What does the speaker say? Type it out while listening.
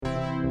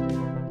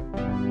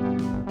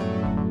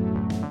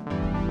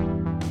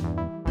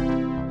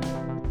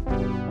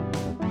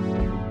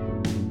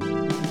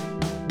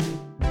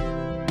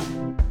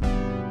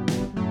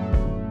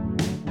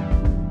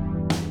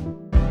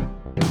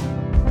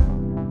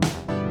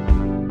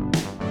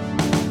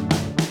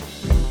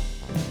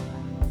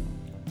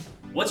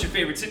What's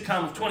your favorite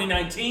sitcom of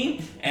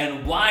 2019?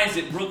 And why is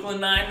it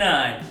Brooklyn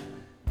Nine-Nine?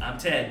 I'm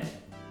Ted.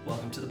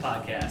 Welcome to the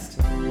podcast.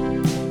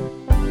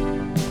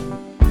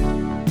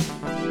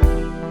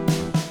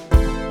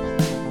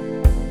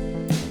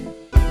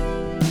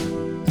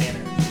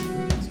 Tanner,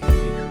 it's good to be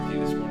here with you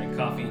this morning.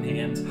 Coffee in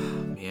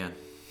hand. Man.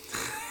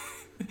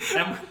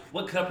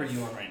 What cup are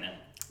you on right now?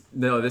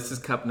 No, this is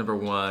cup number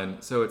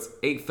 1. So it's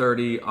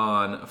 8:30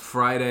 on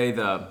Friday,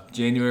 the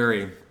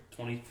January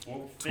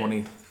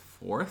 24th?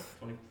 24th?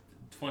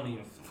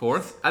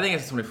 24th? I think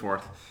it's the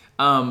 24th.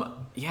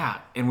 Yeah,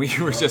 and we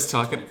were just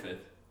talking. 25th.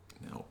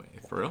 No way,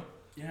 for real?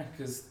 Yeah,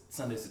 because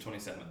Sunday's the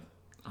 27th.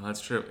 Oh,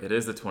 that's true. It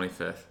is the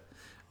 25th.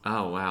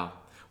 Oh, wow.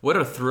 What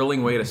a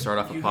thrilling way to start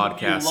off a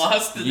podcast. You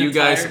lost an You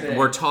guys entire day.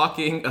 were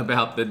talking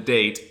about the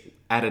date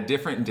at a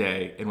different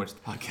day in which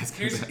the podcast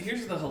comes out.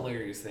 Here's the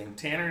hilarious thing.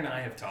 Tanner and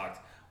I have talked.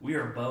 We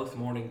are both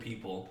morning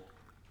people.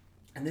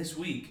 And this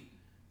week,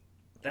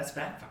 that's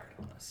backfired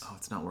on us. Oh,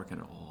 it's not working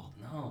at all.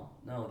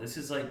 No. This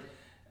is like,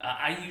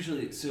 I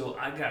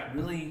got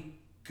really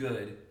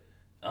good,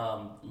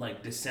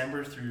 like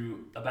December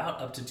through about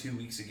up to 2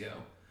 weeks ago.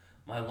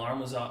 My alarm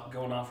was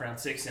going off around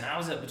 6, and I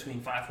was up between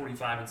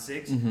 5:45 and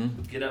 6.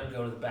 Mm-hmm. Get up,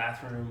 go to the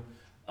bathroom,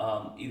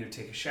 either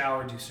take a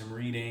shower, do some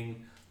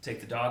reading, take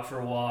the dog for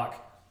a walk.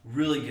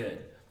 Really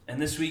good. And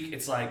this week,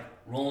 it's like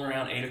rolling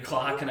around 8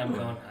 o'clock, and I'm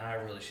going, I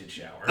really should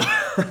shower.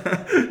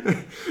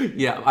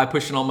 Yeah, I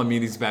pushing all my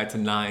meetings back to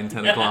 9,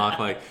 10 o'clock.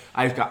 Like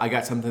I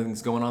got some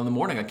things going on in the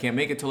morning. I can't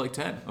make it till like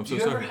 10. I'm so Do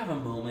you sorry. ever have a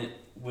moment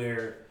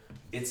where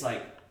it's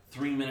like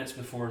 3 minutes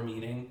before a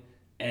meeting,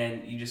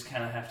 and you just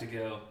kind of have to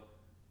go,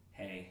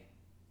 hey,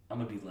 I'm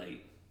going to be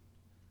late?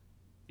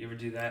 You ever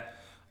do that?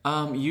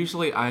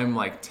 Usually I'm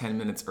like 10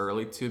 minutes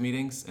early to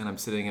meetings, and I'm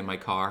sitting in my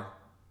car.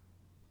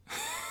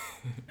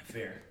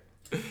 Fair.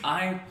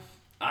 I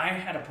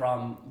had a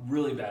problem,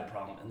 really bad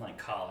problem in like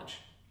college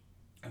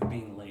of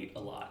being late a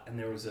lot. And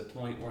there was a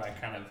point where I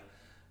kind of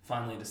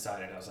finally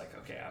decided, I was like,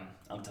 okay,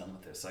 I'm done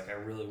with this. Like I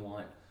really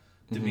want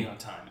to be on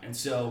time. And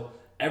so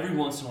every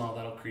once in a while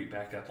that'll creep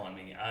back up on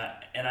me.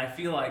 And I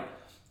feel like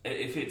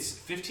if it's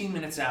 15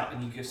 minutes out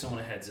and you give someone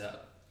a heads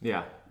up,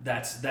 Yeah.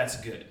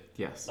 that's good.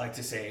 Yes. Like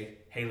to say,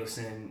 hey,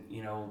 listen,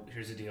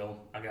 here's the deal.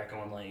 I got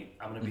going late.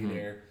 I'm going to be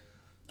there.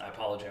 I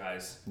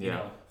apologize.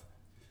 Yeah.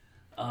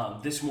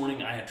 This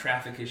morning I had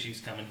traffic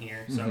issues coming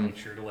here, so I made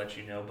sure to let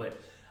you know. But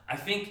I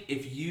think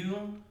if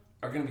you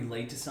are going to be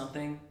late to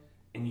something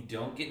and you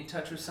don't get in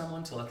touch with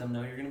someone to let them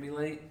know you're going to be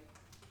late,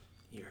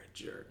 You're a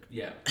jerk.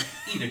 yeah,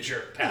 eat a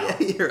jerk,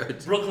 pal. You're a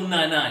jerk. Brooklyn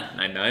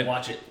Nine-Nine. 9-9?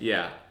 Watch it.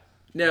 Yeah.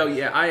 No,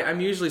 yeah, I'm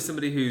usually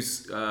somebody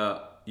who's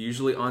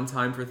usually on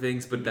time for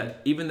things, but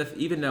that even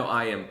though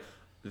I am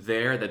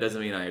there, that doesn't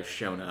mean I have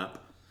shown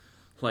up.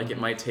 Like it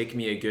might take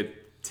me a good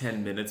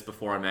 10 minutes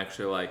before I'm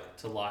actually like,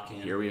 To lock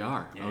in. here we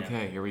are. Yeah.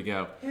 Okay, here we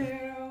go.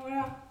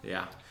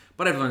 Yeah.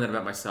 But I've learned that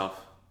about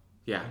myself.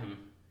 Yeah.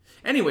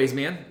 Anyways,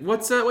 man,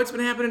 what's been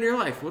happening in your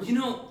life?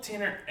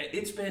 Tanner,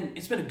 it's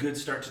been a good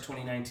start to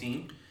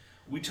 2019.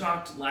 We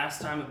talked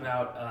last time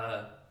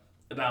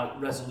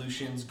about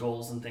resolutions,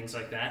 goals, and things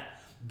like that.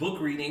 Book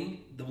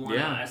reading, the one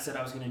Yeah. I said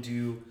I was going to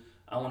do.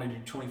 I want to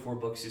do 24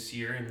 books this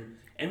year,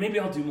 and maybe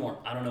I'll do more.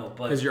 I don't know,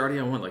 but Because you're already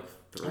on what, like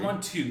 3? I'm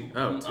on 2.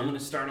 Oh, I'm 2? going to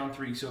start on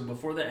 3. So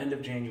before the end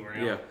of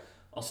January, Yeah.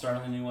 I'll start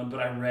on the new one. But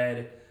I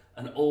read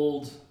an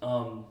old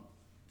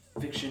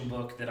fiction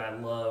book that I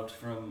loved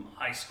from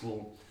high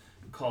school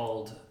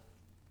called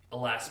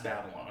Alas,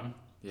 Babylon.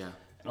 Yeah.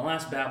 And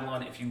Alas,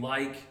 Babylon, if you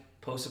like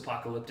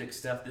post-apocalyptic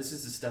stuff, this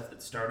is the stuff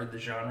that started the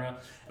genre.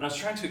 And I was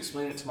trying to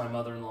explain it to my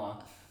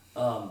mother-in-law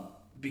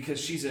because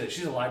she's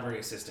a library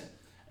assistant,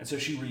 and so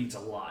she reads a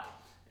lot.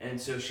 And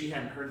so she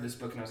hadn't heard of this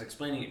book, and I was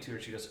explaining it to her.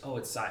 She goes, "Oh,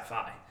 it's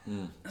sci-fi."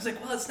 I was like,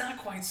 "Well, it's not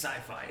quite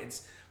sci-fi.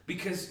 It's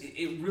because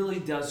it really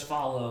does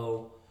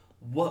follow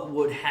what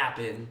would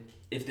happen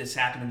if this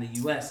happened in the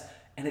U.S.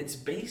 And it's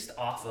based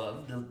off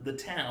of the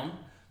town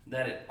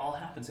that it all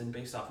happens in,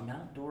 based off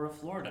Mount Dora,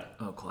 Florida.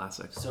 Oh,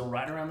 classic. So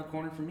right around the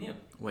corner from you.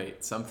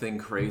 Wait, something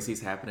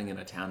crazy's happening in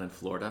a town in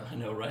Florida? I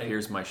know, right?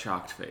 Here's my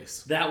shocked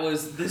face. That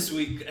was this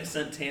week. I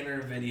sent Tanner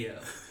a video,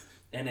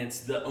 and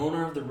it's the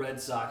owner of the Red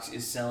Sox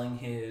is selling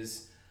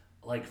his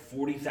like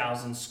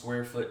 40,000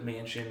 square foot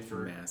mansion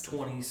for Massive.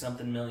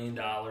 $20-something million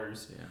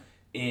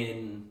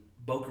in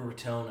Boca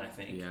Raton, I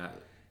think. Yeah.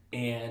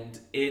 And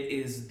it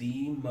is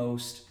the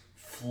most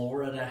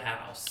Florida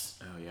house.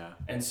 Oh, yeah.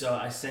 And so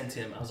I sent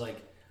him, I was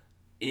like,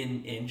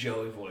 in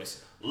Joey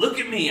voice, "Look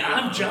at me,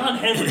 I'm John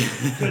Henry.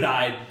 Could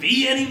I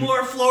be any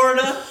more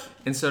Florida?"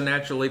 And so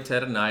naturally,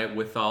 Ted and I,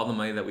 with all the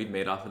money that we've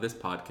made off of this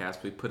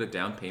podcast, we put a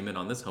down payment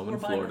on this home in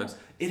Florida.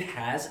 It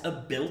has a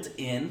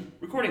built-in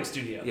recording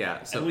studio.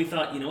 Yeah, so- and we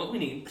thought, you know what we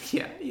need?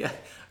 Yeah.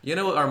 You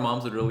know what our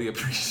moms would really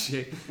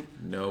appreciate?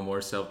 No more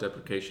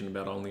self-deprecation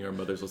about only our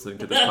mothers listening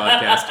to this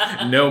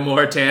podcast. No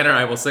more, Tanner.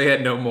 I will say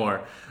it, no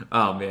more.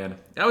 Oh, man.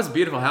 That was a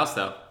beautiful house,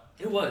 though.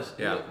 It was.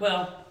 Yeah.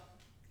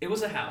 It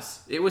was a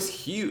house. It was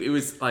huge. It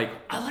was like...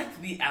 I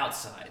liked the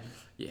outside.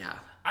 Yeah.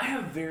 I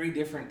have very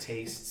different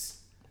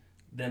tastes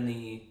than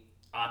the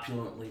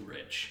opulently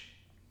rich.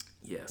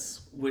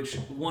 Yes. Which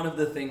one of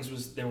the things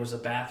was there was a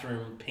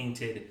bathroom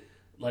painted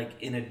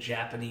like in a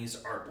Japanese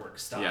artwork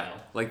style. Yeah.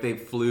 Like they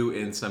flew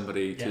in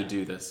somebody to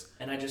do this.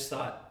 And I just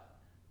thought,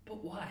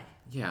 but why?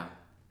 Yeah.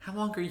 How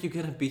long are you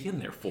going to be in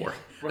there for? Yeah,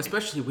 right.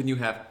 Especially when you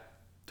have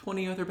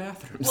 20 other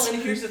bathrooms. Well,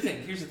 and here's the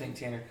thing,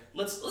 Tanner.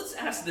 Let's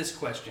ask this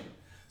question.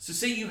 So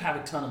say you have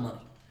a ton of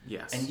money.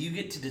 Yes. And you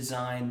get to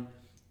design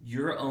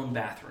your own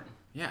bathroom.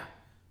 Yeah.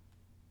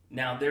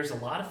 Now, there's a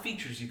lot of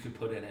features you could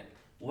put in it.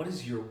 What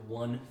is your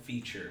one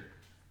feature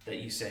that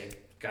you say,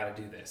 gotta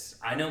do this?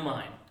 I know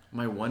mine.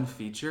 My one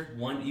feature?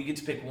 You get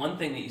to pick one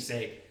thing that you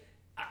say,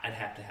 I'd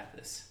have to have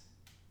this.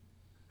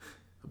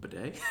 A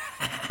bidet?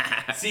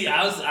 See,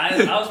 I was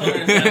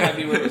wondering if that might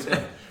be where it was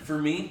going. For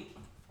me,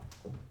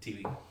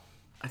 TV.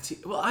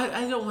 Well,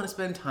 I don't want to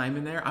spend time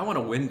in there. I want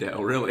a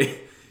window, really.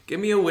 Give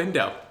me a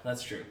window.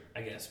 That's true,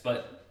 I guess.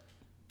 But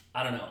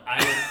I don't know.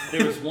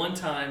 There was one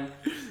time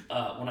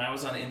when I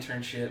was on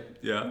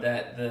internship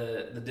that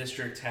the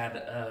district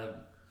had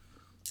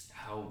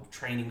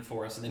training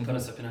for us, and they put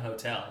us up in a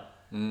hotel.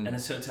 And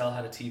this hotel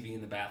had a TV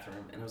in the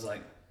bathroom, and it was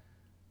like,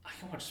 I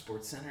can watch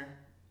SportsCenter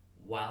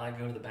while I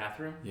go to the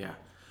bathroom. Yeah.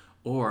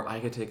 Or I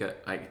could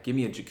give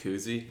me a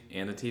jacuzzi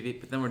and a TV,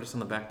 but then we're just on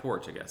the back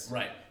porch, I guess.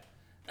 Right.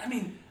 I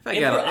mean,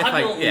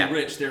 if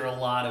rich, there are a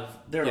lot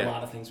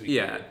of things we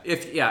can do.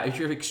 If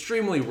you're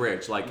extremely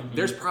rich,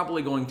 there's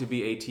probably going to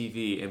be a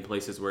TV in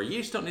places where you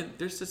just don't need.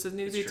 There's just doesn't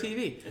need to be a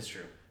TV. It's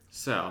true.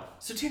 So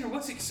Tanner,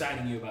 what's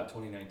exciting you about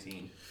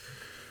 2019?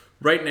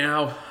 Right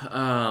now,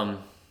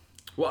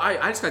 well,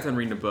 I just got done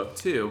reading a book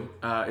too.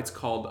 It's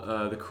called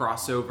The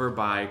Crossover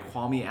by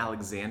Kwame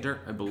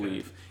Alexander, I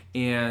believe,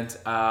 and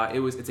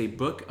it's a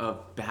book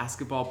of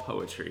basketball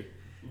poetry.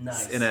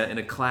 Nice. In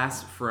a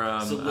class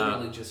from. So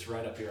literally just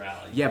right up your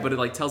alley. Yeah, but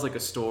it tells a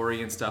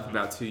story and stuff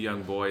about two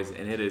young boys,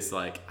 and it is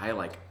and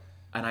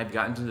I've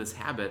gotten into this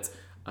habit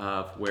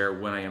of where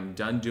when I am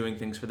done doing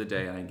things for the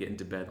day and I get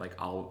into bed,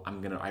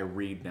 I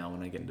read now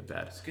when I get into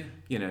bed. That's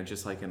good.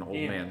 Just like an old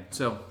man.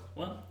 So.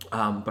 Well.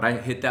 But I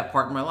hit that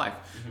part in my life,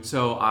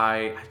 so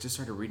I just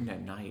started reading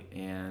at night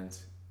and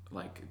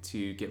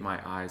to get my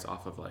eyes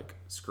off of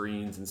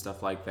screens and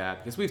stuff like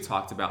that, because we've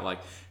talked about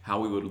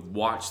how we would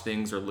watch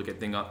things or look at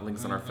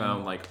links on our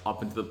phone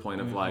up into the point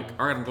of all right,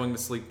 I'm going to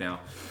sleep now.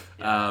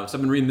 So I've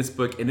been reading this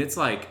book, and it's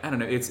I don't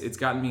know, it's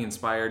gotten me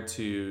inspired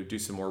to do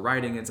some more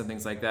writing and some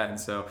things like that. And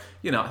so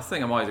the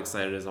thing I'm always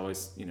excited is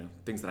always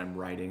things that I'm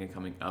writing and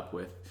coming up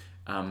with,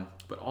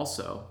 but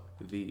also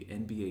the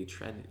NBA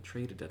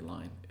trade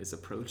deadline is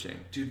approaching.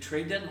 Dude,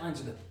 trade deadlines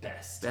are the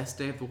best. Best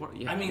day of the world.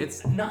 Yeah, I mean,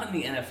 it's not in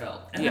the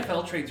NFL.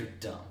 NFL trades are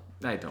dumb.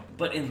 I don't.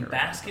 But in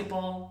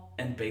basketball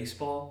and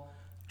baseball,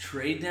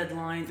 trade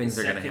deadline things is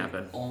are second going to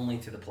happen only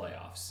to the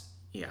playoffs.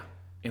 Yeah,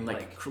 and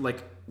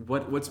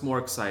what's more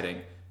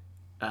exciting,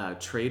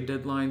 trade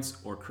deadlines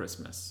or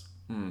Christmas?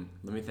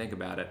 Let me think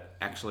about it.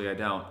 Actually, I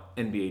don't.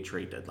 NBA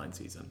trade deadline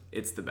season.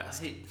 It's the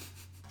best.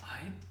 I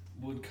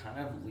would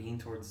kind of lean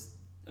towards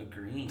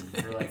agreeing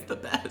for it's the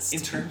best in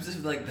terms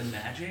of the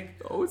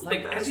magic. Oh, it's the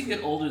best. As you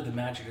get older, the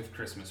magic of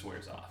Christmas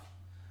wears off,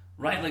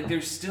 right?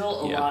 There's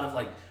still a lot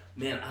of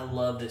man, I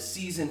love this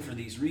season for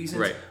these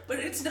reasons, right? But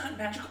it's not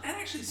magical. And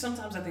actually,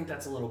 sometimes I think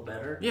that's a little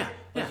better. Yeah,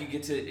 you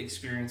get to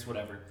experience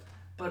whatever.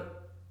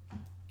 But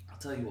I'll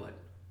tell you what,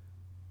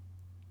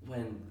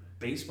 when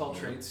baseball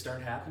trades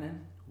start happening,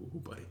 ooh,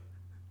 buddy.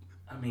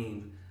 I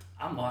mean,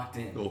 I'm locked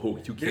in. Oh,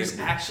 you can't. There's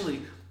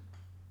actually.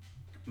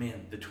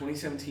 Man, the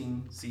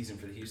 2017 season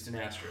for the Houston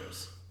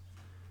Astros,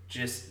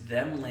 just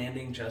them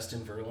landing Justin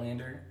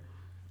Verlander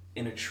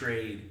in a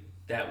trade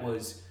that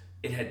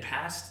it had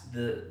passed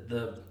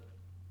there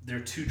are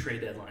two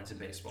trade deadlines in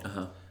baseball.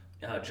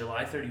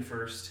 July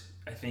 31st,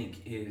 I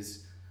think,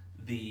 is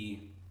the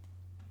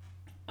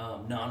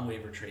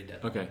non-waiver trade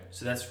deadline. Okay.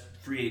 So that's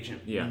free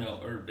agent,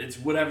 or it's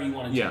whatever you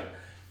want to do. Yeah.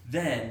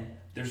 Then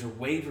there's a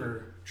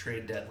waiver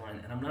trade deadline,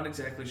 and I'm not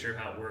exactly sure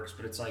how it works,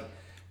 but it's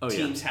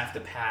teams have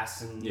to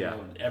pass, and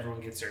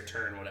everyone gets their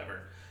turn,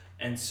 whatever.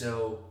 And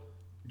so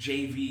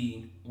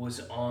JV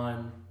was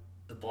on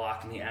the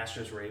block, and the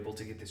Astros were able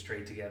to get this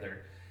trade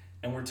together.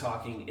 And we're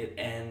talking, it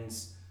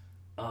ends,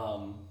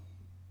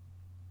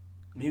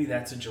 maybe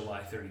that's a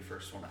July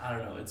 31st one. I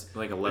don't know. It's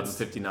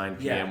 11:59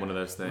 p.m. One of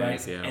those things.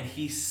 Right? Yeah. And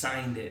he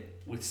signed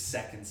it with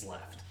seconds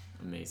left.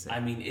 Amazing. I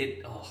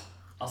mean,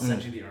 I'll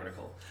send you the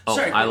article. Oh,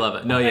 sorry, I love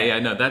it. No,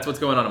 no, that's what's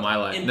going on in my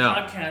life. In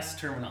podcast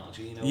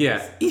terminology,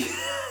 Yeah.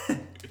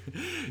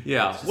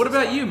 Yeah. What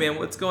about you, man?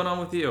 What's going on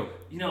with you?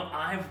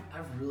 I've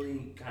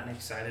really gotten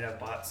excited. I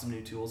bought some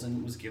new tools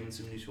and was given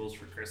some new tools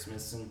for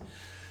Christmas, and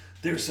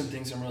there's some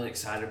things I'm really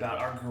excited about.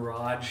 Our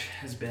garage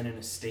has been in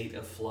a state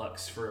of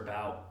flux for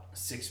about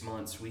 6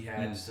 months. We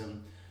had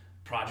some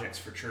projects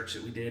for church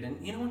that we did,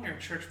 and when you're a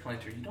church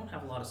planter, you don't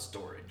have a lot of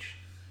storage.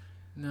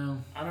 No.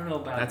 I don't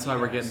know about That's why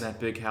we're getting that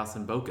big house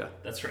in Boca.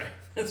 That's right.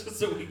 That's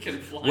so we can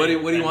fly. What do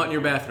you want in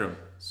your bathroom?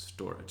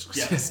 Storage.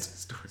 Yeah.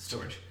 Just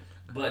storage.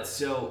 But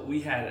so we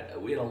had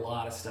a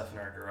lot of stuff in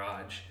our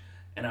garage,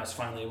 and I was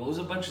finally it was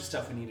a bunch of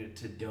stuff we needed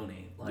to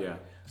donate.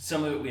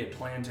 Some of it we had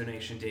planned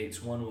donation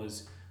dates. One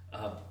was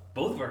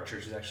both of our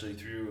churches actually,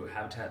 through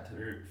Habitat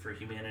for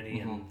Humanity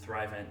and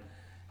Thrivent,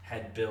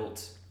 had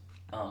built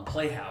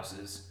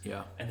playhouses.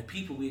 Yeah. And the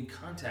people we had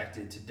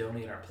contacted to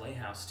donate our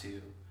playhouse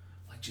to,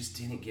 like, just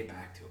didn't get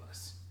back to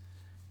us.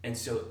 And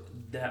so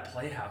that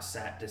playhouse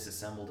sat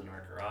disassembled in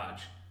our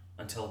garage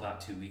until about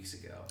 2 weeks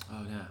ago.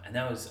 Oh, yeah. And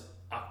that was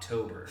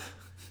October.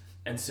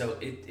 And so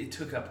it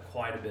took up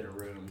quite a bit of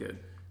room. Good.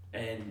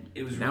 And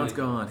it was now really, it's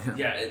gone.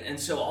 Yeah, and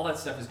so all that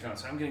stuff is gone.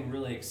 So I'm getting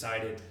really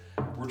excited.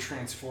 We're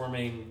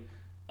transforming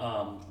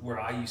where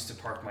I used to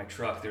park my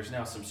truck. There's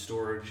now some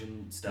storage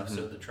and stuff,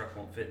 so the truck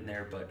won't fit in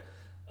there. But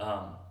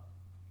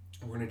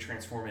we're going to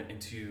transform it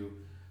into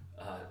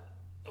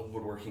a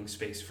woodworking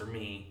space for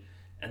me.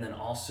 And then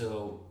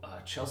also,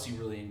 Chelsea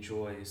really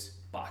enjoys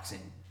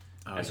boxing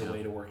as a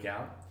way to work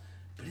out.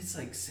 But it's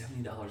like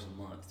 $70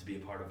 a month to be a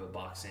part of a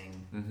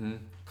boxing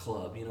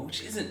club,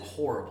 which isn't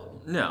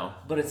horrible. No.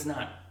 But it's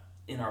not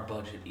in our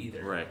budget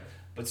either. Right.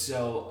 But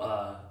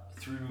so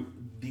through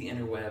the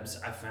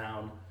interwebs, I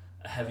found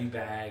a heavy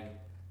bag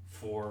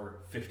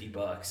for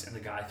 $50, and the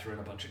guy threw in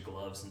a bunch of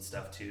gloves and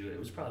stuff too. It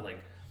was probably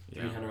like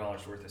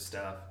 $300 worth of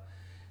stuff.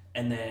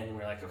 And then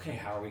we're like, okay,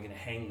 how are we going to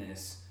hang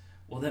this?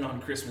 Well, then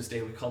on Christmas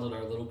Day, we called it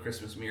our little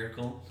Christmas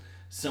miracle.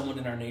 Someone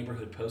in our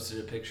neighborhood posted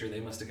a picture. They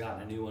must have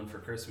gotten a new one for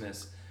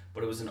Christmas,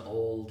 but it was an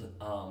old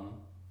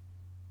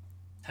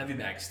heavy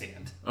bag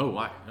stand. Oh,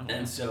 why? Oh,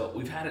 and so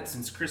we've had it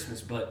since Christmas,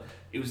 but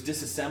it was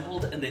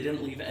disassembled and they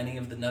didn't leave any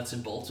of the nuts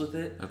and bolts with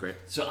it. Oh, great.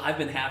 So I've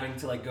been having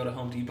to go to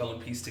Home Depot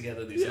and piece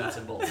together these nuts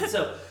and bolts. And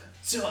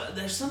so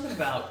there's something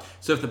about...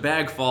 So if the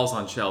bag falls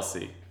on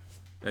Chelsea,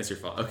 that's your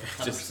fault. Okay.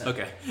 100%.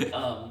 Okay.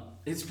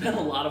 It's been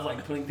a lot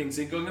of putting things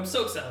in, going, I'm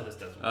so excited this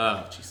doesn't work.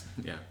 Oh, jeez.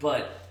 Yeah.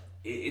 But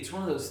it's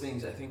one of those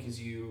things, I think,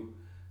 as you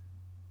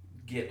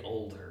get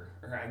older,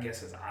 or I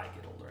guess as I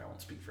get older, I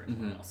won't speak for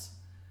anyone else,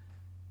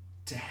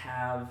 to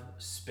have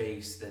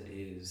space that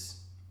is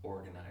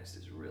organized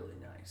is really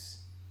nice.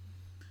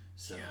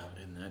 So,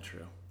 yeah, isn't that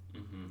true?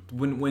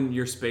 When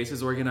your space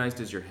is organized,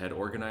 is your head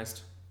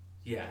organized?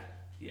 Yeah.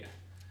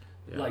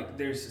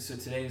 So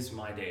today's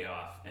my day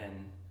off,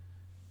 and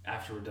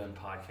after we're done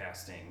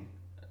podcasting,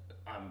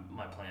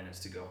 my plan is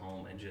to go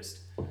home and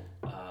just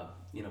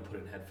put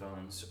in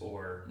headphones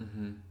or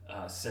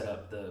set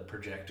up the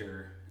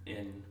projector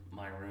in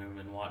my room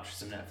and watch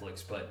some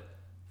Netflix, but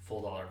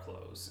fold all our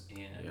clothes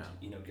and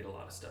get a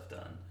lot of stuff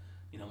done.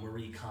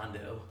 Marie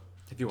Kondo.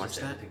 Have you watched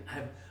that?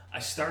 I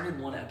started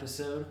one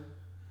episode.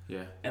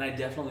 Yeah. And I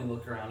definitely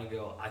look around and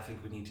go, I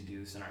think we need to do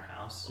this in our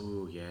house.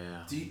 Ooh,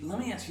 yeah. Let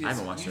me ask you this. I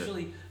haven't watched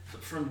Usually,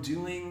 from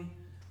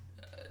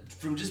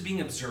just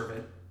being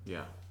observant,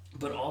 yeah,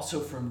 but also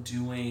from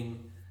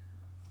doing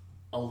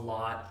a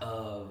lot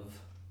of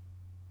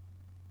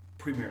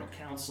premarital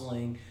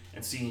counseling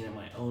and seeing in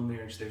my own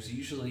marriage, there's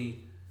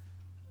usually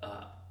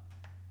a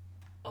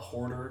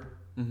hoarder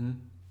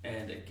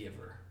and a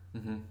giver,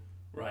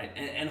 right?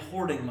 And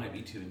hoarding might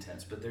be too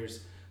intense, but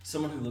there's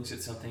someone who looks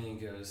at something and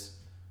goes,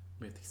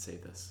 we have to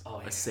save this. Oh,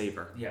 yeah. A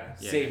saver. Yeah,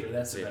 saver.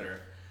 That's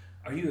better.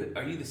 Are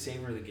you the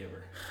saver or the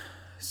giver?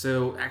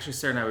 So actually,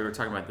 Sarah and I, we were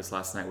talking about this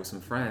last night with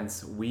some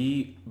friends.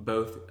 We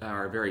both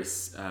are very,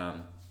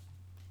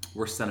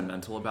 we're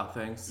sentimental about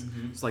things.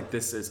 It's like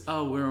this is, it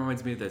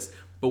reminds me of this.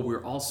 But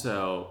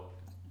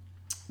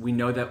we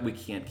know that we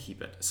can't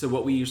keep it. So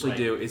what we usually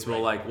do is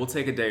we'll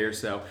take a day or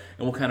so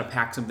and we'll kind of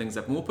pack some things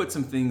up and we'll put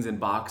some things in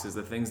boxes,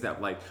 the things that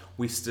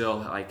we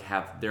still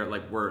have,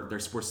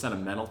 we're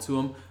sentimental to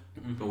them.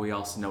 But we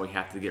also know we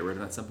have to get rid of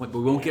them at some point. But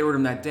we won't get rid of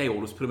them that day.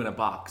 We'll just put them in a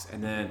box.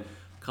 And then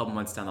a couple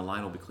months down the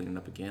line, we'll be cleaning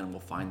up again. And we'll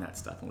find that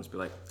stuff. And we'll just be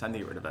like, it's time to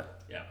get rid of it.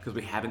 Yeah. Because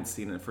we haven't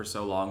seen it for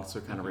so long. So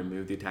we kind of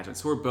remove the attachment.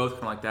 So we're both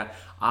kind of like that.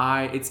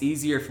 It's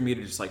easier for me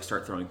to just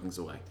start throwing things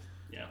away.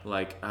 Yeah.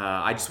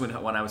 I just when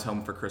I was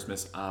home for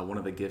Christmas, one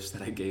of the gifts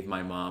that I gave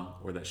my mom,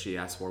 or that she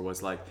asked for,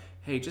 was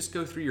hey, just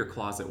go through your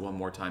closet one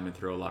more time and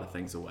throw a lot of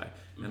things away.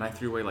 And I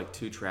threw away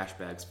 2 trash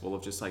bags full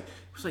of just it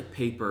was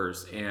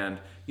papers and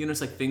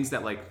it's things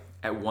that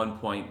at one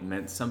point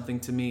meant something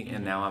to me,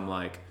 and now I'm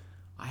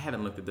I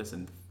haven't looked at this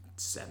in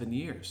 7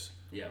 years.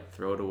 Yeah.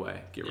 Throw it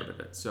away. Get rid of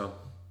it. So,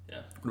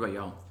 yeah. What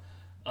about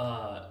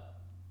y'all?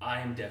 I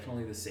am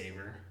definitely the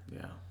saver.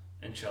 Yeah.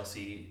 And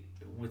Chelsea,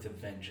 with a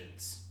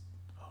vengeance,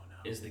 no,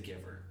 is the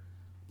giver.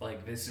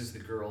 This is the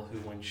girl who,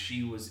 when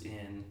she was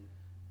in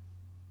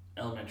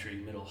elementary,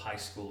 middle, high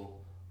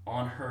school,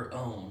 on her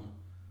own,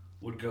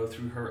 would go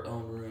through her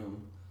own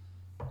room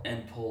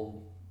and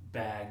pull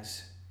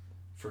bags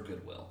for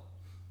Goodwill.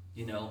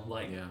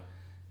 Yeah.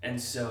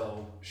 And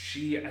so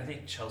I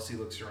think Chelsea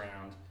looks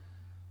around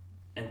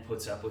and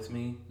puts up with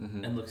me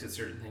and looks at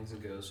certain things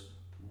and goes,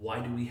 why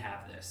do we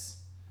have this?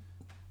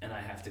 And I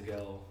have to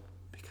go,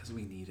 because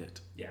we need it.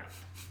 Yeah.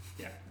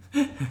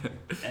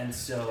 And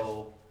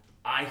so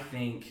I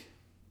think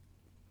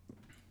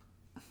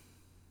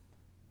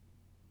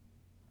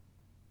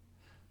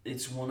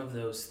it's one of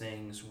those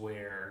things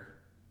where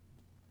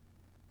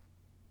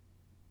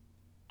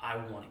I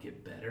want to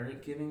get better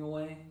at giving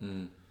away.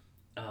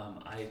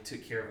 I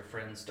took care of a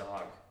friend's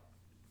dog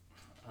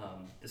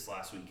this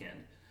last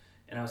weekend,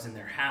 and I was in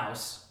their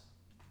house,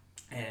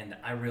 and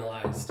I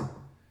realized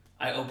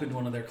I opened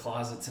one of their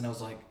closets and I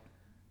was like,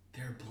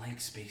 there are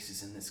blank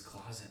spaces in this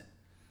closet.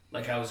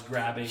 Like I was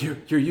grabbing...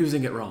 You're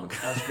using it wrong.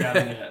 I was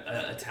grabbing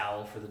a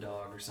towel for the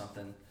dog or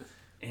something,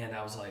 and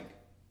I was like,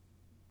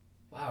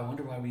 wow, I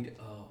wonder why we...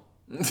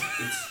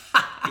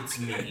 it's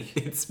me.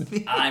 It's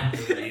me. I'm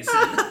the reason.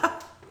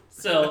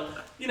 So,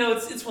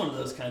 it's one of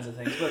those kinds of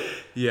things. But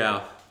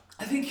yeah,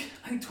 I think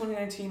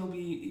 2019 will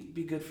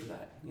be good for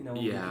that. Will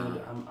be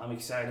good. I'm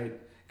excited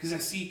because I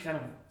see kind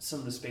of some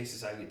of the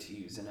spaces I get to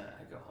use, and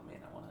I go, oh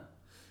man,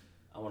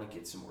 I want to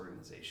get some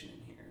organization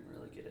in here and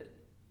really get it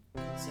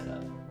set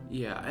up.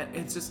 Yeah,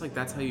 it's just like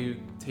that's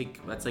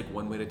like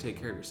one way to take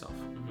care of yourself.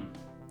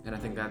 Mm-hmm. And I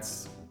think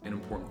that's an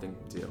important thing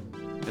to do.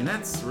 And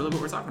that's really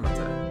what we're talking about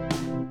today.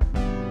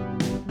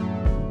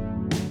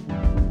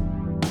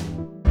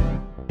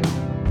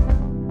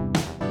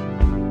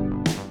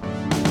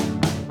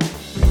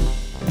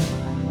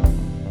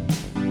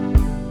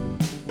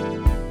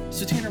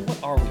 So Tanner,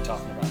 what are we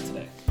talking about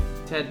today?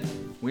 Ted,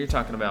 we're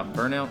talking about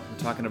burnout. We're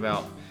talking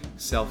about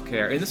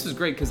self-care. And this is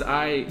great because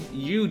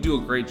you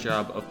do a great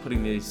job of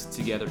putting these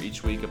together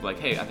each week of like,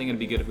 hey, I think it'd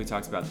be good if we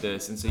talked about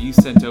this. And so you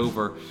sent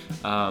over,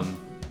 I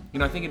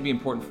think it'd be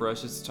important for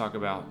us just to talk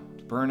about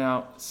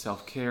burnout,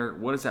 self-care.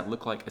 What does that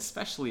look like,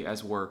 especially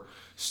as we're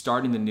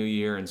starting the new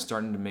year and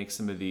starting to make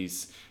some of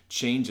these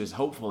changes,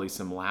 hopefully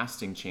some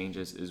lasting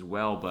changes as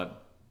well.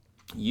 But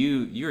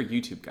you're a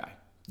YouTube guy.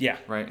 Yeah.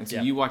 Right? And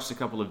so you watched a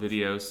couple of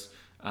videos.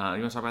 You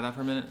want to talk about that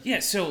for a minute? Yeah,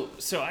 so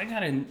I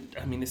got in,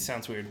 this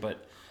sounds weird,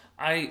 but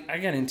I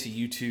got into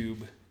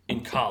YouTube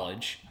in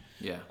college.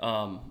 Yeah.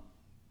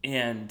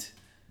 And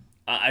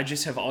I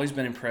just have always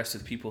been impressed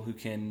with people who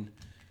can,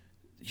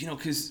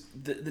 because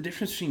the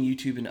difference between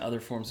YouTube and other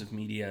forms of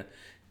media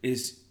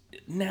is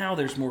now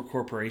there's more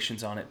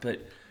corporations on it,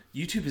 but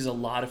YouTube is a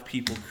lot of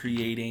people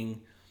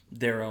creating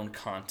their own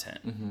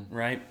content,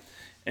 right?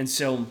 And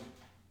so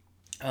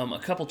a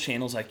couple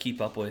channels I keep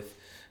up with,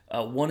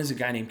 one is a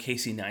guy named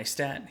Casey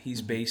Neistat.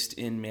 He's based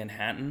in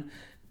Manhattan.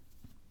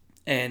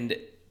 And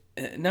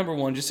number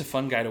one, just a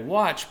fun guy to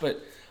watch,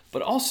 but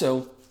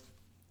also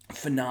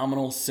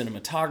phenomenal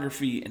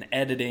cinematography and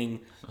editing.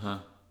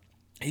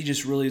 He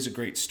just really is a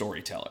great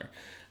storyteller.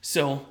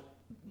 So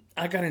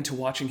I got into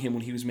watching him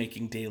when he was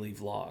making daily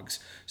vlogs.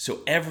 So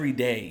every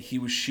day he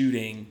was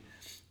shooting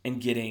and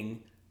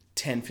getting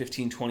 10,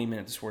 15, 20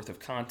 minutes worth of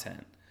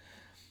content.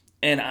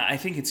 And I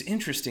think it's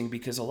interesting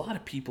because a lot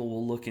of people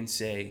will look and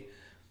say,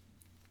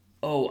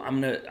 oh,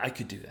 I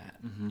could do that.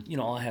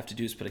 All I have to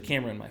do is put a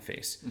camera in my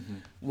face.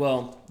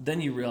 Well,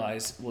 then you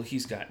realize,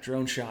 he's got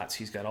drone shots,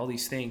 he's got all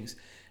these things.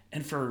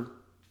 And for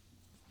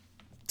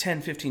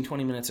 10, 15,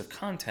 20 minutes of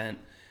content,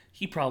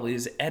 he probably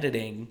is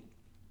editing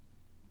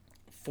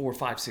 4,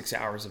 5, 6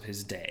 hours of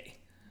his day.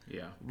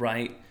 Yeah.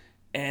 Right?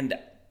 And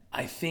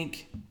I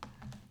think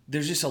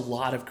there's just a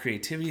lot of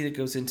creativity that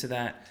goes into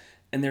that.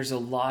 And there's a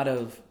lot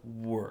of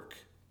work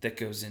that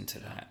goes into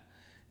that.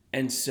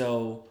 And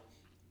so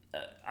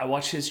I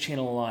watch his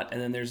channel a lot.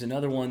 And then there's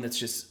another one that's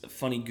just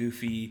funny,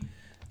 goofy.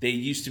 They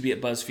used to be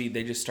at BuzzFeed.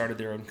 They just started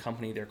their own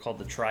company. They're called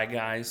the Try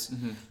Guys.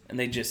 And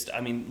they just,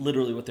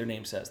 literally what their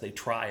name says, they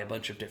try a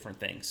bunch of different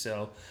things.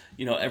 So,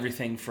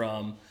 everything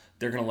from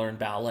they're going to learn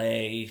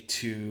ballet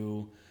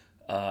to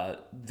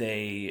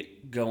they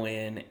go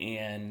in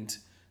and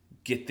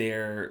get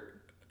their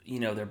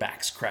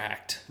backs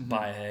cracked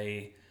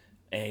by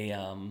a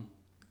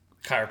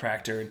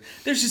chiropractor.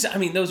 There's just,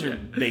 those are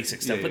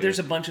basic stuff, but there's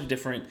a bunch of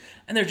different,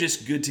 and they're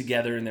just good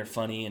together and they're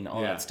funny and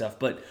all that stuff.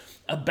 But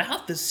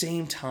about the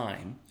same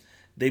time,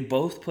 they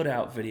both put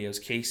out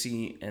videos,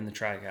 Casey and the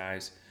Try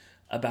Guys,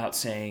 about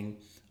saying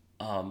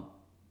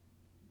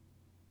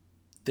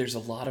there's a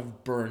lot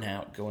of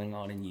burnout going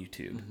on in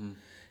YouTube.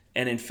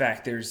 And in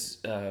fact, there's,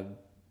 I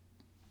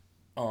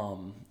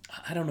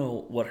don't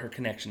know what her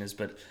connection is,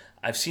 but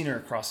I've seen her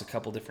across a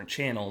couple different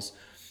channels.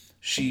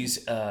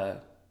 She's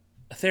a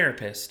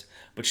therapist,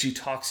 but she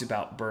talks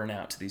about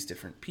burnout to these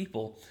different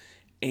people.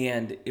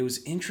 And it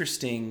was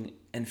interesting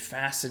and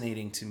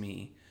fascinating to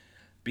me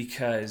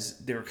because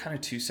there were kind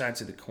of two sides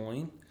of the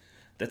coin,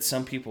 that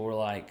some people were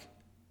like,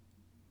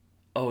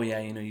 oh yeah,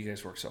 you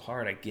guys work so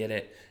hard, I get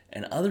it.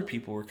 And other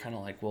people were kind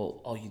of like,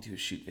 well, all you do is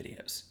shoot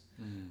videos.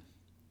 And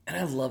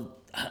I love,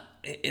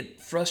 it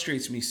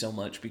frustrates me so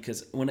much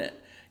because when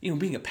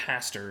being a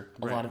pastor,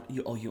 a lot of,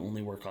 you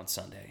only work on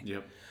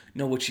Sunday.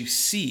 No, what you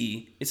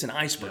see, it's an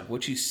iceberg.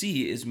 What you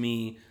see is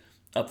me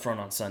up front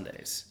on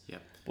Sundays.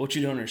 But what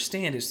you don't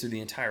understand is through the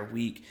entire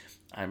week,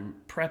 I'm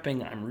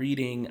prepping, I'm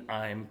reading,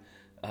 I'm,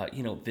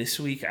 this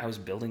week I was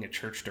building a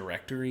church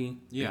directory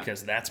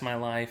because that's my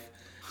life.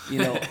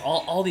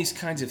 All these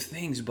kinds of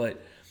things.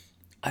 But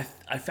I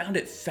found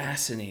it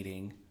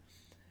fascinating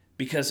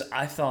because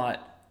I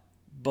thought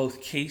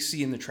both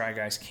Casey and the Try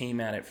Guys came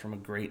at it from a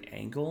great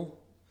angle.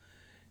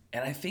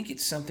 And I think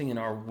it's something in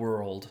our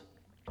world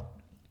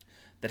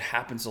that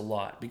happens a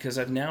lot because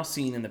I've now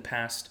seen in the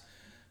past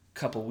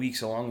couple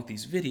weeks, along with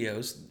these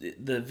videos,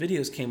 the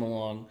videos came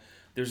along.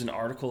 There's an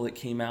article that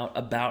came out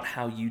about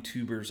how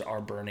YouTubers are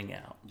burning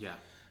out.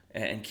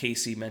 And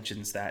Casey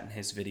mentions that in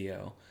his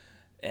video.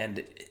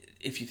 And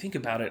if you think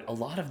about it, a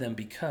lot of them,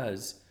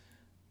 because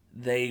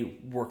they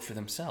work for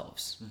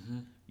themselves. Mm-hmm.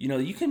 You know,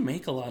 you can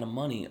make a lot of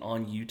money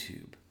on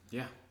YouTube.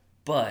 Yeah.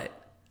 But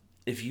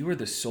if you are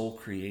the sole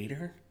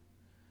creator,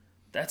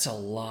 that's a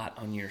lot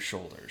on your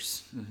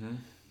shoulders.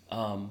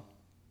 Mm-hmm.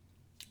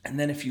 And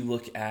then if you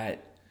look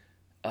at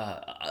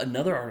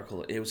another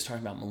article, it was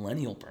talking about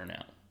millennial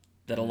burnout,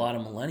 that a lot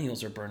of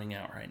millennials are burning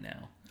out right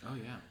now. Oh,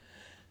 yeah.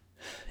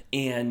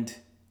 And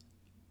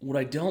what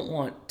I don't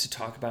want to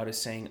talk about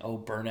is saying, oh,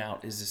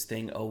 burnout is this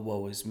thing, oh,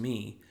 woe is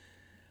me.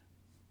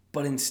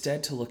 But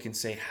instead to look and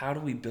say, how do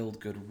we build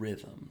good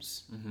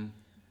rhythms? Mm-hmm.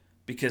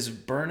 Because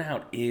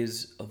burnout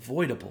is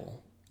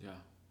avoidable. Yeah.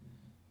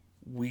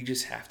 We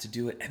just have to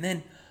do it. And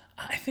then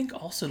I think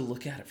also to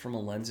look at it from a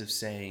lens of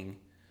saying,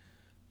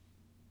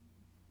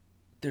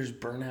 there's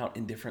burnout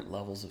in different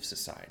levels of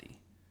society.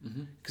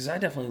 Because I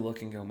definitely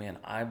look and go, man,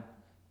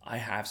 I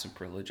have some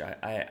privilege.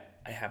 I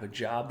have a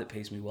job that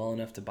pays me well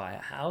enough to buy a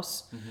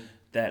house,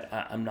 that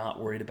I'm not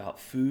worried about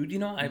food. You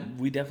know,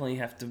 we definitely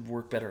have to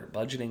work better at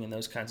budgeting and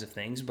those kinds of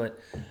things. But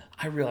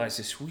I realized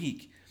this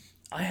week,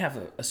 I have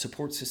a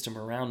support system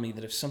around me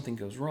that if something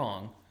goes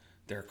wrong,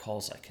 there are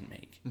calls I can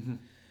make. Mm-hmm.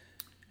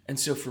 And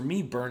so for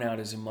me, burnout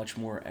is a much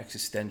more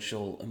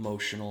existential,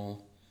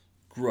 emotional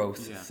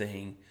growth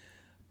thing.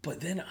 But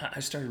then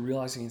I started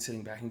realizing and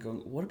sitting back and going,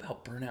 what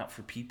about burnout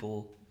for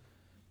people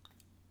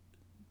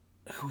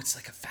who it's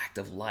like a fact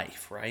of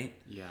life, right?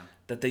 Yeah.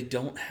 That they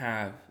don't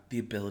have the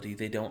ability,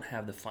 they don't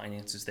have the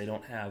finances, they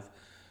don't have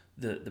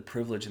the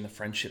privilege and the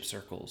friendship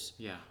circles.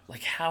 Yeah.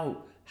 Like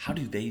how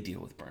do they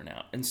deal with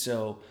burnout? And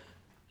so,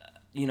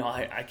 you know,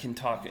 I can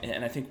talk,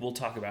 and I think we'll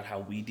talk about how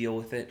we deal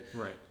with it.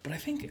 Right. But I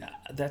think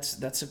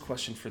that's a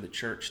question for the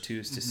church too,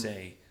 is to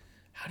say,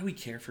 how do we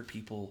care for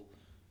people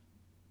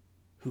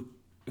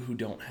who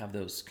don't have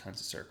those kinds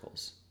of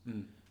circles?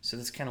 So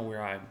that's kind of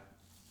where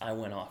I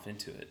went off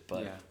into it.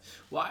 But yeah,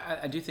 well,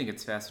 I do think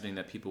it's fascinating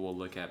that people will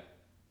look at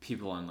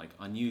people on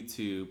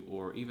YouTube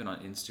or even on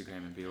Instagram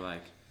and be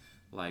like,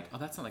 oh,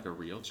 that's not like a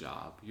real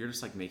job. You're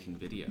just like making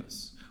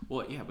videos.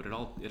 Well, yeah, but it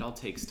all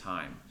takes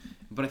time.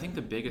 But I think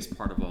the biggest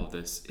part of all of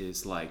this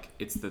is like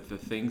it's the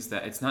things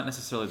that it's not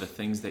necessarily the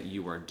things that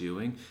you are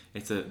doing.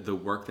 It's the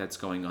work that's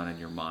going on in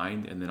your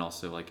mind, and then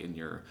also like in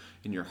your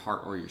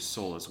heart or your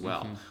soul as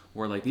well. Mm-hmm.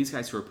 Where like these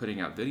guys who are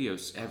putting out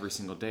videos every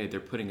single day,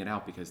 they're putting it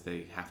out because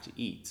they have to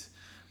eat.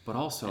 But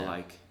also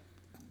like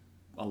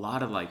a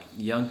lot of like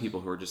young people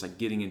who are just like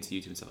getting into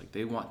YouTube and stuff, like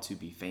they want to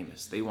be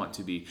famous. They want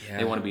to be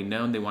they want to be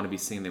known, they want to be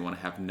seen, they want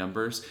to have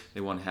numbers,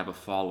 they want to have a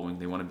following,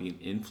 they want to be an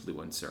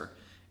influencer.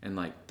 And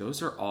like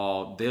those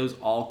all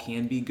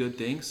can be good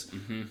things,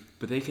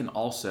 but they can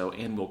also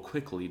and will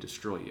quickly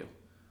destroy you.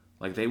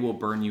 Like they will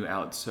burn you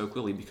out so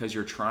quickly because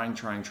you're trying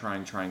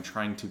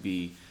to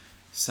be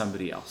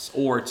somebody else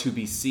or to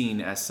be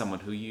seen as someone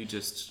who you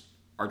just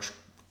are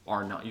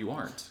not. You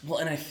aren't. Well,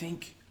 and I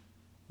think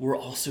we're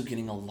also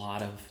getting a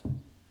lot of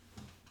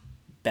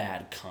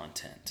bad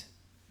content.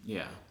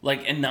 Yeah.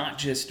 Like, and not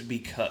just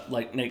because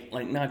like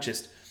not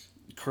just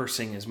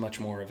cursing is much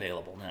more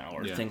available now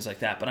or things like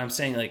that, but I'm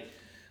saying like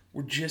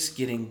we're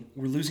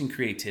losing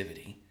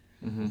creativity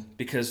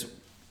because,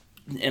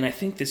 and I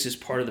think this is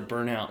part of the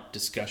burnout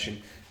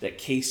discussion that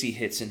Casey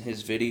hits in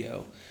his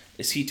video,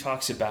 is he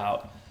talks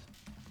about,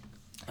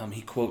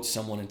 he quotes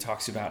someone and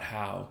talks about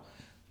how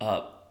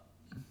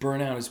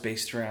burnout is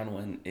based around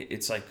when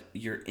it's like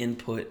your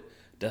input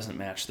doesn't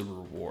match the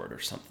reward or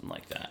something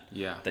like that.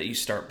 Yeah. That you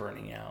start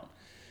burning out.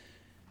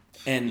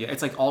 And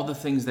it's like all the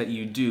things that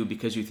you do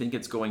because you think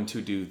it's going to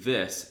do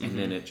this, and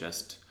then it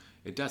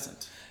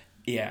doesn't.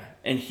 Yeah,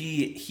 and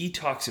he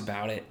talks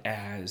about it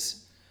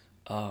as,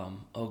 I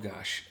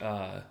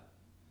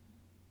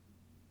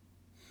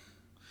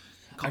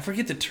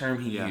forget the term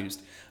he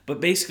used,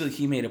 but basically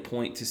he made a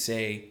point to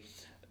say,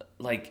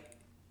 like,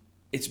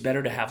 it's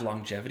better to have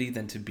longevity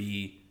than to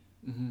be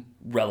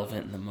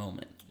relevant in the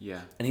moment.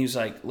 Yeah. And he was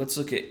like, let's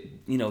look at,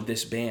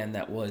 this band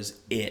that was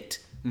it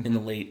in the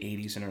late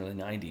 80s and early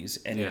 90s,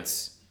 and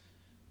it's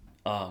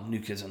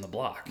New Kids on the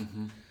Block.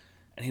 And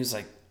he was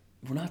like,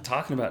 we're not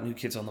talking about New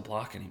Kids on the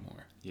Block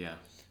anymore. Yeah.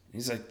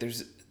 He's like,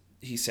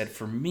 he said,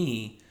 for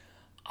me,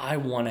 I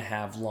want to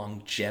have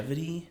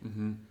longevity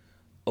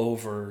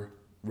over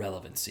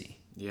relevancy.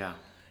 Yeah.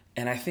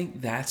 And I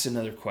think that's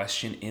another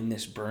question in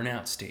this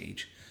burnout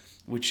stage,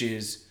 which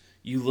is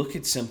you look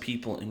at some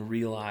people and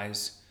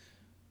realize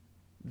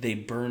they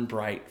burn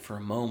bright for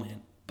a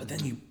moment, but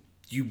then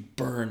you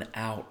burn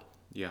out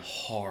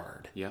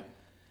hard. Yeah.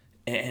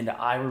 And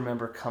I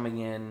remember coming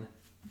in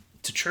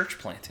to church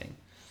planting.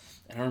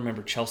 And I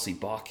remember Chelsea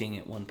balking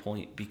at one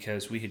point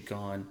because we had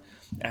gone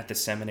at the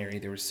seminary.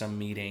 There was some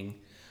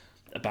meeting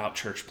about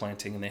church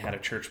planting, and they had a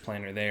church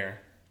planter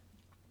there.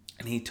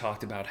 And he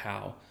talked about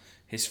how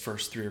his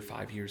first 3 or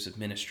 5 years of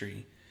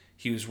ministry,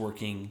 he was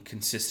working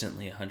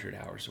consistently 100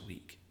 hours a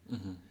week.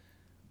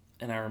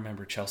 And I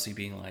remember Chelsea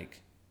being like,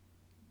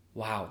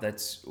 wow,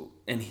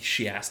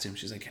 she asked him,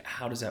 she's like,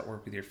 how does that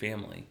work with your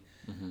family?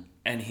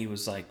 And he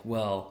was like,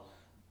 well,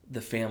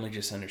 the family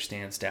just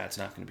understands Dad's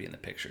not going to be in the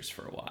pictures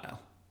for a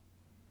while.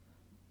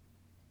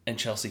 And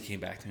Chelsea came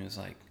back to me and was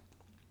like,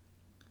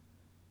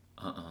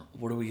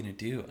 what are we going to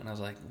do? And I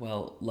was like,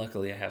 well,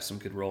 luckily I have some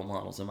good role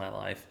models in my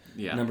life.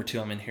 Yeah. Number 2,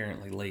 I'm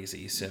inherently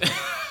lazy, so.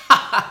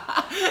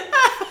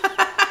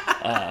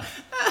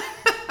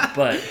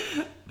 But,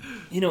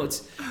 you know,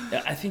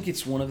 I think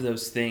it's one of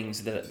those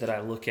things that I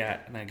look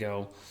at and I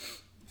go,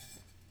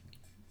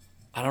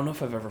 I don't know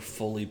if I've ever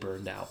fully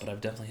burned out, but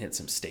I've definitely hit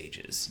some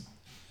stages.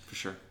 For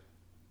sure.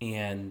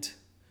 And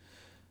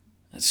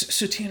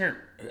so Tanner,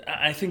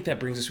 I think that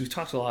brings us, we've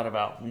talked a lot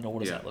about, you know,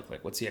 what does that look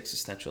like? What's the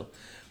existential?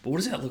 But what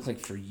does that look like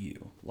for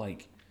you?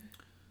 Like,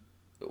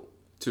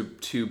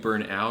 to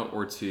burn out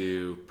or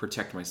to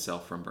protect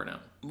myself from burnout?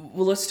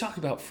 well, let's talk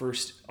about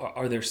first,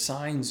 are there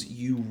signs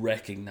you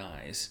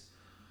recognize?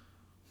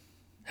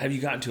 Have you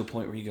gotten to a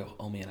point where you go,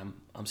 oh man,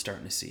 I'm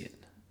starting to see it?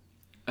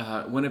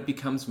 When it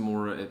becomes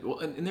more, well,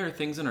 and there are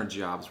things in our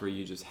jobs where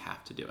you just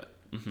have to do it.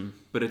 Mm-hmm.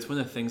 But it's when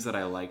the things that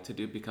I like to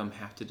do become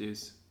have to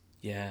do's.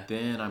 Yeah.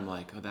 Then I'm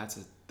like, oh, that's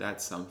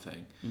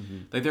something. Mm-hmm.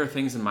 Like there are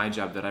things in my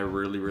job that I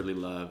really, really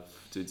love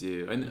to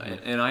do,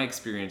 and I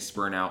experienced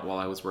burnout while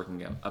I was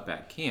working up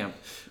at camp.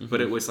 Mm-hmm.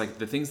 But it was like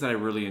the things that I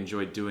really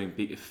enjoyed doing.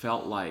 It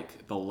felt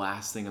like the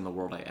last thing in the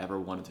world I ever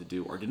wanted to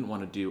do or didn't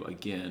want to do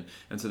again.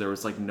 And so there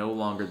was like no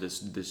longer this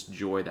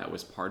joy that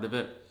was part of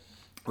it,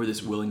 or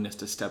this willingness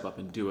to step up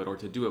and do it or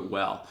to do it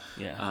well.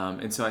 Yeah.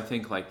 And so I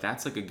think like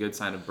that's like a good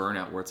sign of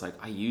burnout, where it's like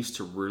I used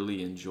to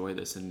really enjoy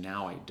this and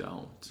now I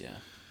don't. Yeah.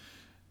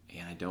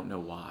 And I don't know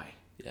why.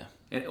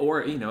 Yeah.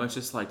 Or, you know, it's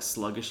just like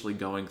sluggishly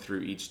going through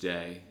each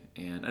day.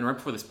 And right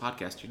before this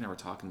podcast, you and I were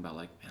talking about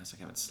like, man, it's like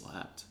I haven't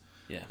slept.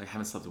 Yeah. Like I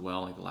haven't slept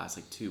well like the last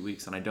like 2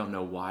 weeks. And I don't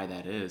know why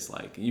that is.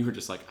 Like, and you were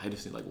just like, I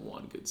just need like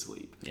one good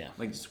sleep. Yeah.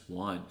 Like just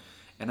one.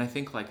 And I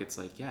think like, it's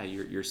like, yeah,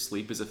 your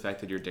sleep is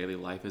affected. Your daily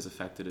life is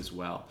affected as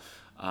well.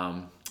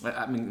 I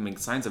mean,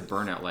 signs of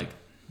burnout, like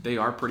they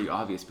are pretty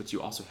obvious, but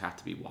you also have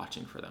to be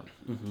watching for them.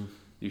 Mm-hmm.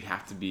 You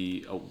have to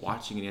be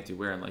watching and you have to be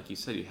aware. And like you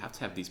said, you have to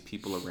have these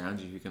people around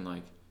you who can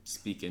like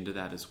speak into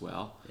that as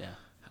well.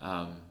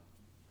 Yeah.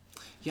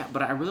 Yeah,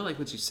 but I really like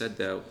what you said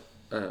though,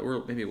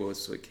 or maybe what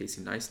was what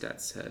Casey Neistat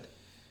said.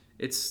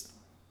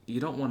 You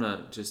don't want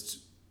to just,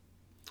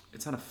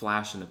 it's not a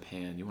flash in the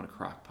pan. You want to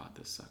crock pot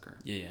this sucker.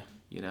 Yeah.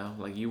 You know,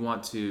 like you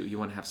want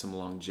to have some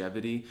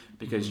longevity,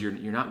 because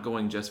Mm-hmm. you're not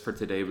going just for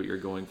today, but you're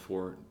going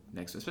for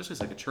next, especially as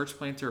like a church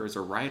planter or as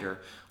a writer.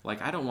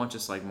 Like I don't want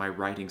just like my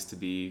writings to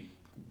be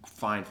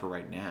fine for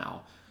right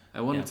now.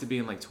 I want it to be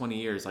in like 20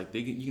 years, like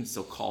you can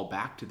still call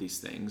back to these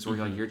things, or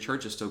like your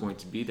church is still going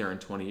to be there in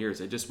 20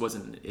 years. It just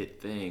wasn't an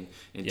it thing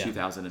in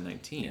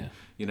 2019,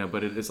 you know,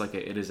 but it is like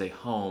it is a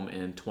home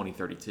in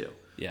 2032,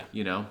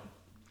 you know?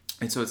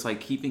 And so it's like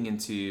keeping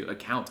into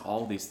account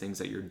all these things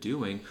that you're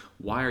doing.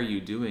 Why are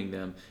you doing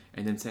them?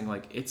 And then saying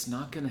like, it's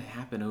not going to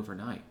happen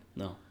overnight.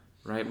 No.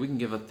 Right? We can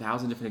give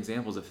 1,000 different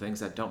examples of things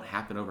that don't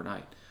happen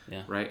overnight.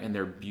 Yeah. Right? And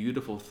they're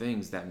beautiful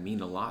things that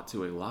mean a lot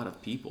to a lot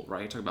of people,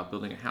 right? You talk about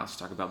building a house,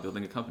 you talk about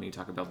building a company, you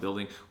talk about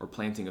building or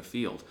planting a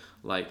field.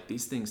 Like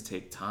these things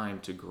take time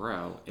to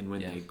grow. And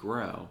when they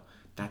grow,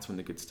 that's when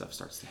the good stuff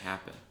starts to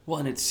happen. Well,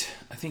 and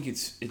I think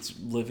it's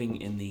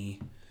living in the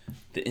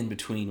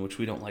in-between, which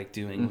we don't like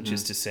doing, which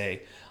is to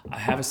say, I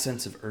have a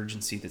sense of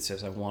urgency that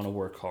says I want to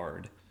work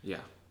hard. Yeah.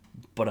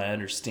 But I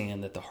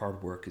understand that the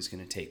hard work is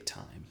going to take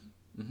time.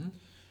 Mm-hmm.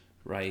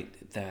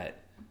 Right?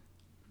 That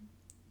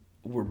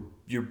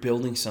you're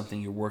building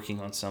something, you're working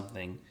on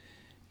something,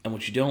 and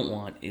what you don't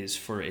want is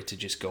for it to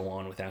just go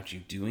on without you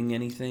doing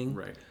anything.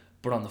 Right.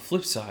 But on the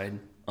flip side,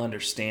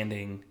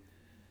 understanding,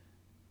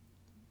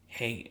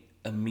 hey,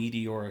 a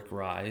meteoric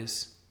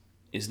rise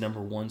is number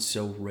one,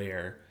 so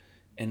rare,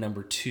 and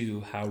number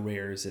two, how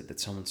rare is it that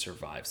someone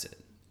survives it?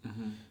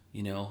 Mm-hmm.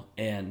 You know,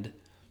 and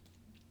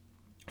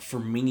for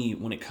me,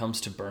 when it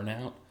comes to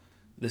burnout,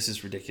 this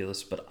is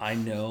ridiculous, but I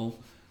know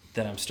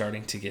that I'm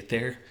starting to get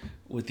there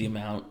with the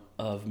amount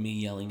of me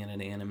yelling at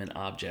inanimate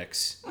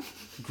objects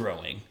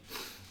growing,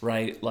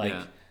 right? Like,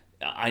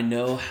 I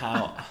know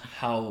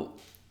how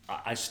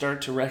I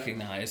start to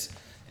recognize,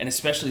 and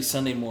especially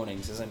Sunday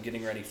mornings as I'm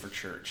getting ready for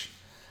church,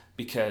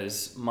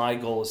 because my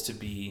goal is to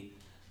be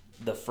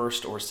the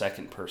first or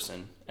second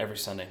person every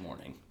Sunday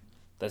morning.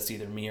 That's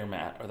either me or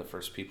Matt are the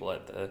first people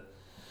at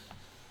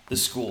the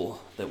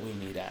school that we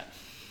meet at.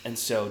 And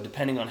so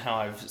depending on how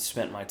I've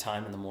spent my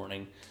time in the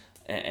morning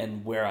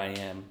and where I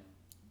am,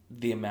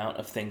 the amount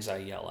of things I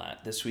yell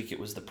at. This week it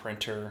was the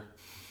printer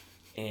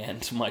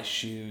and my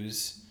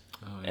shoes.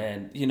 Oh, yeah.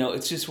 And, you know,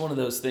 it's just one of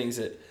those things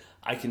that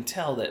I can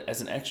tell that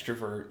as an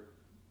extrovert,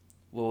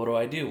 well, what do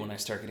I do when I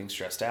start getting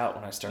stressed out,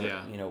 when I start,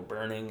 you know,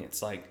 burning?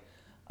 It's like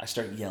I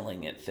start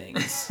yelling at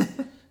things.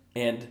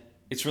 And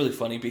it's really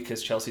funny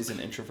because Chelsea's an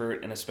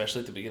introvert, and especially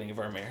at the beginning of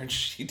our marriage,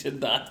 she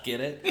did not get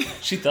it.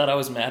 She thought I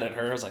was mad at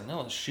her. I was like,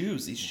 no, these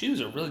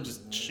shoes are really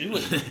just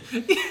chewing.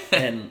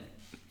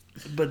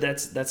 But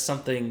that's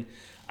something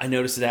I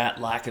noticed, that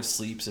lack of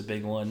sleep's a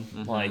big one.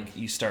 Mm-hmm. Like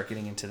you start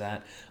getting into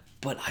that.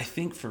 But I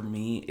think for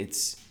me,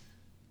 it's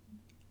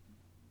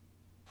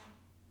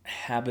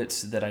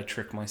habits that I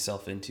trick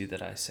myself into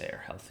that I say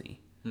are healthy.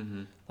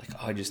 Mm-hmm. Like,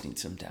 oh, I just need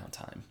some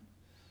downtime.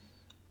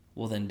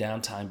 Well, then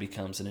downtime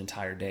becomes an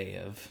entire day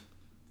of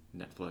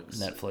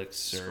Netflix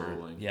or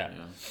scrolling. Yeah.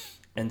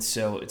 And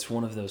so it's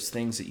one of those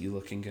things that you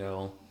look and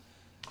go,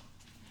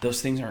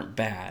 those things aren't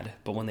bad,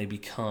 but when they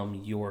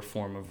become your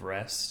form of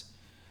rest,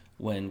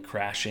 when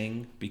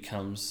crashing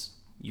becomes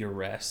your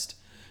rest,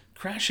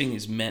 crashing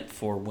is meant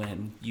for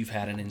when you've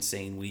had an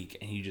insane week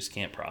and you just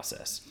can't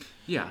process.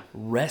 Yeah.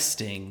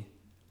 Resting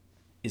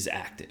is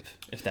active,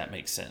 if that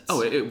makes sense.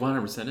 Oh, it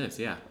 100% is,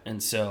 yeah.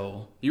 And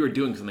so... You are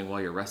doing something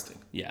while you're resting.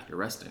 Yeah. You're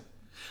resting.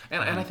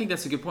 And I think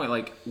that's a good point.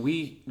 Like,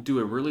 we do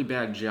a really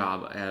bad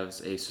job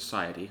as a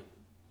society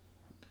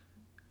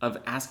of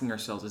asking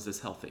ourselves, is this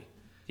healthy?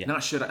 Yeah.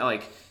 Not should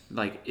I,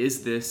 like,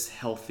 is this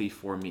healthy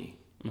for me?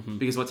 Mm-hmm.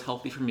 Because what's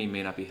healthy for me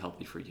may not be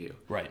healthy for you.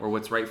 Right. Or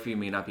what's right for you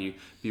may not be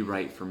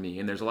right for me.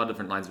 And there's a lot of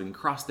different lines we can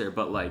cross there.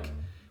 But, like,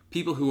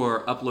 people who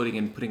are uploading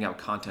and putting out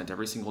content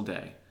every single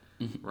day,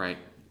 right,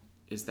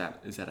 is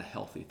that a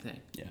healthy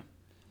thing? Yeah.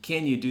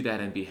 Can you do that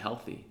and be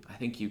healthy? I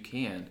think you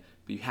can,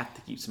 but you have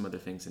to keep some other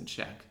things in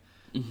check.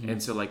 Mm-hmm.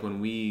 And so, like,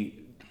 when we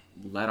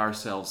let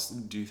ourselves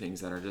do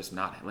things that are just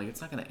not, like,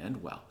 it's not going to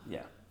end well.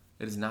 Yeah.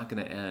 It is not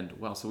going to end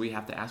well. So we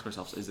have to ask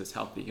ourselves, is this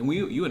healthy? And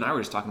you and I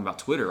were just talking about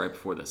Twitter right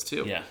before this,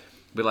 too. Yeah.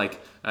 But,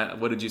 like,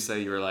 what did you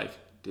say? You were like,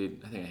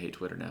 dude, I think I hate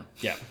Twitter now.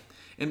 Yeah.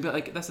 But,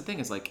 like, that's the thing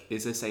is, like,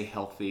 is this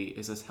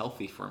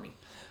healthy for me?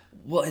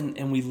 Well,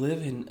 and we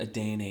live in a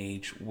day and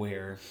age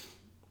where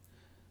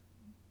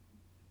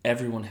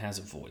everyone has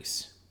a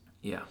voice.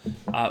 Yeah.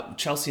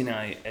 Chelsea and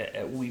I,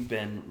 we've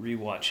been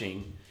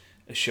rewatching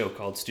a show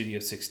called Studio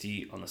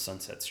 60 on the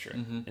Sunset Strip.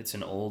 Mm-hmm. It's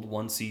an old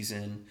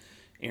one-season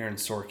Aaron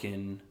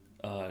Sorkin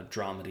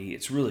dramedy.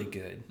 It's really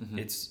good. Mm-hmm.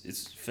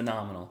 It's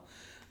phenomenal.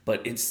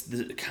 But it's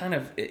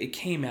it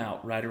came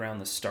out right around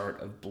the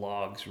start of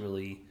blogs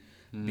really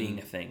being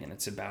a thing, and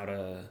it's about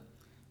an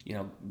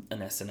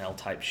SNL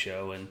type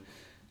show, and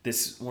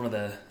one of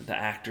the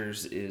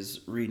actors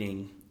is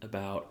reading a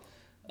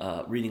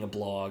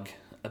blog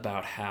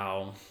about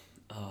how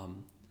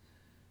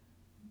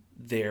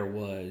there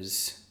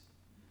was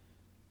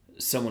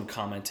someone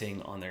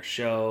commenting on their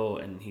show,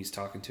 and he's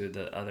talking to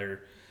the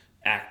other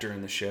actor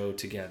in the show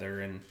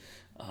together, and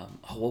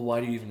well, why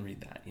do you even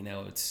read that?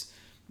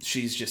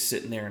 She's just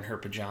sitting there in her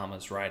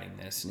pajamas writing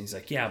this, and he's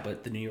like, yeah,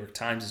 but the New York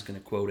Times is going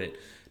to quote it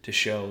to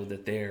show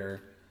that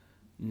they're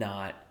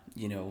not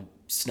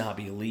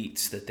snobby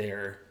elites, that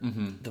they're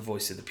the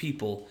voice of the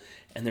people.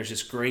 And there's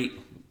this great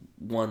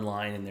one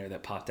line in there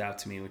that popped out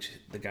to me, which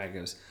the guy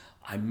goes,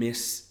 I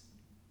miss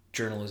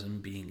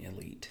journalism being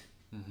elite.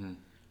 Mm-hmm.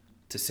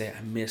 To say,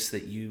 I miss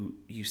that you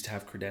used to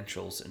have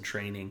credentials and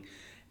training.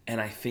 And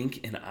I think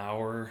in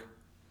our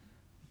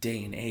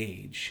day and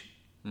age,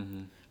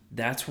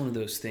 that's one of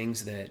those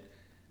things that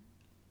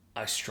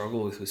I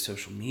struggle with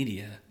social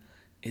media,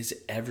 is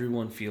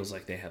everyone feels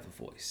like they have a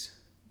voice.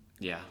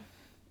 Yeah.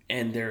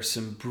 And there are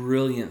some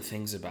brilliant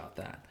things about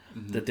that.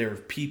 Mm-hmm. That there are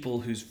people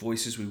whose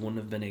voices we wouldn't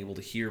have been able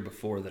to hear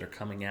before that are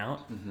coming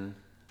out. Mm-hmm.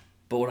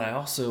 But what I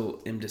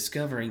also am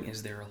discovering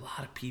is there are a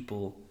lot of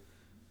people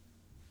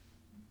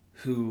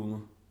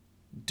who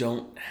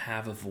don't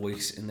have a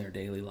voice in their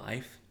daily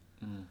life,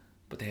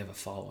 but they have a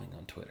following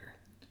on Twitter.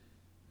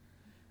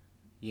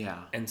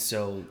 Yeah. And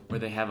so... Where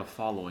they have a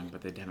following,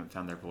 but they haven't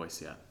found their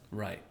voice yet.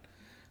 Right.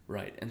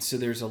 And so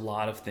there's a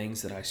lot of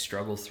things that I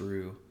struggle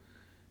through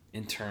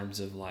in terms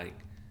of, like,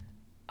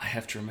 I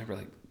have to remember,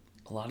 like,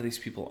 a lot of these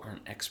people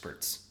aren't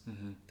experts.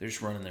 Mm-hmm. They're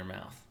just running their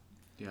mouth.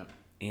 Yeah.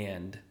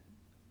 And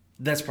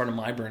that's part of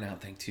my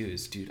burnout thing, too,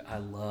 is, dude, I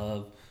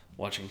love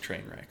watching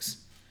train wrecks.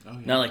 Oh,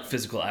 yeah. Not like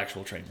physical,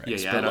 actual train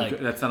wrecks. Yeah, but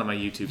that's not on my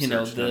YouTube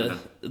search.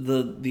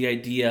 The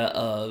idea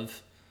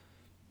of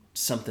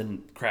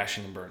something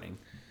crashing and burning.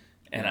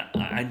 And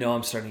I know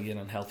I'm starting to get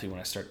unhealthy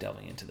when I start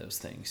delving into those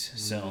things.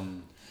 So,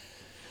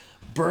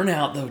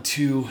 burnout, though,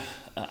 too,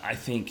 I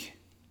think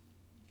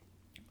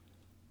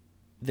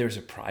there's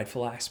a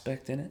prideful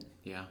aspect in it.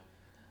 Yeah.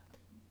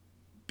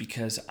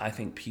 Because I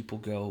think people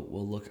go,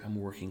 well, look, I'm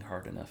working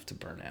hard enough to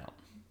burn out.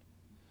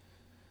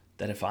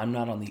 That if I'm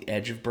not on the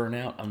edge of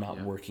burnout, I'm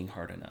not working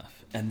hard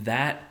enough. And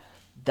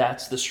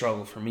that's the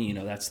struggle for me.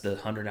 That's the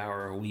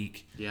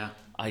 100-hour-a-week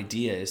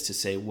idea, is to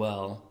say,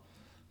 well,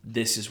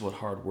 this is what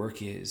hard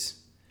work is.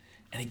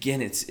 And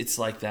again, it's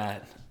like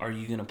that. Are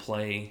you going to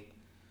play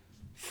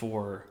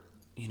for,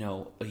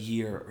 a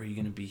year, or are you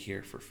going to be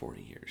here for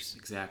 40 years?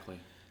 Exactly.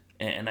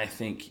 And I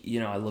think,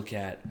 I look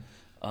at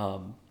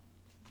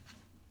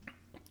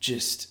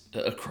just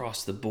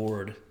across the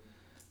board,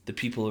 the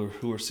people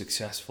who are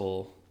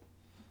successful,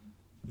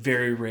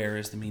 very rare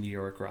is the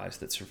meteoric rise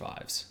that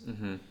survives.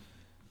 Mm-hmm.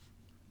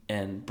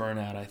 And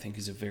burnout, I think,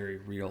 is a very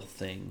real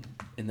thing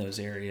in those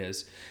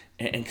areas.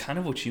 And kind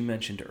of what you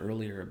mentioned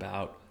earlier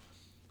about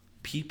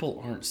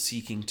people aren't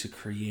seeking to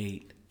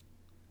create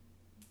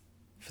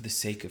for the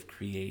sake of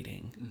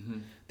creating. Mm-hmm.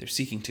 They're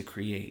seeking to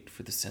create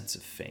for the sense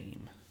of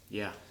fame.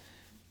 Yeah.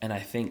 And I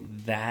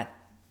think that,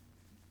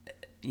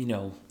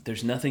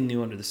 there's nothing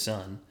new under the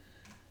sun,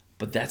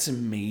 But that's a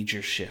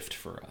major shift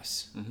for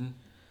us. Mm-hmm.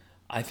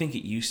 I think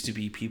it used to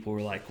be people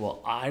were like,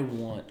 well, I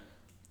want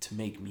to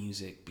make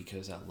music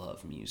because I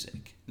love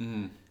music.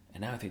 Mm-hmm.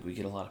 And now I think we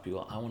get a lot of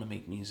people, I want to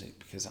make music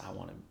because I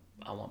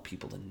want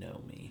people to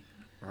know me.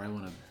 Or I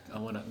want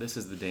to, this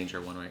is the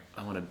danger,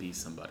 I want to be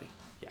somebody.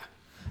 Yeah.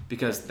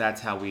 Because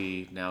that's how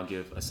we now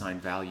give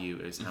assigned value,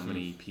 is how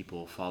many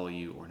people follow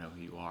you or know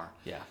who you are.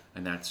 Yeah.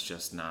 And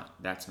that's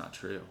not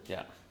true.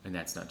 Yeah. And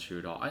that's not true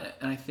at all.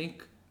 And I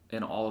think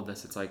in all of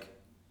this, it's like,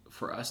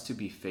 for us to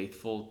be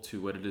faithful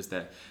to what it is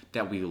that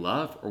we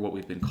love, or what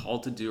we've been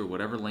called to do, or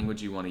whatever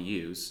language you want to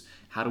use,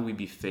 how do we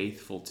be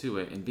faithful to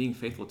it? And being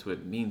faithful to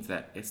it means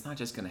that it's not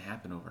just going to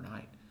happen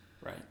overnight.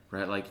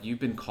 Right. Like, you've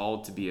been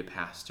called to be a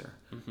pastor,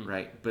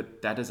 right?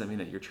 But that doesn't mean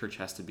that your church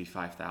has to be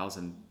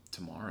 5,000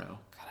 tomorrow.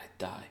 God, I'd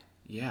die.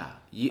 Yeah.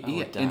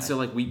 Would die. And so,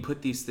 like, we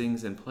put these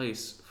things in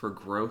place for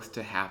growth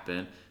to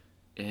happen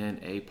in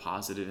a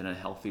positive and a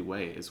healthy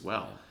way as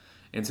well. Yeah.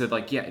 And so,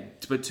 like, yeah,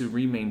 but to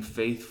remain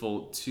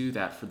faithful to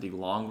that for the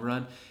long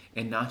run,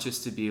 and not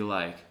just to be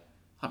like,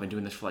 I've been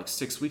doing this for like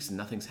 6 weeks and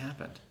nothing's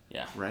happened.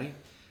 Yeah. Right?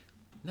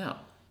 No.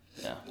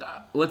 Yeah.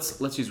 Let's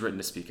use Written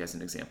to Speak as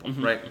an example,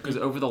 right? Because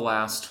over the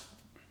last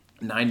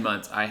 9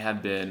 months, I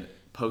have been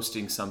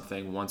posting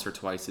something once or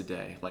twice a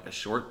day, like a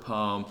short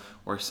poem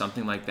or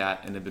something like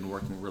that, and have been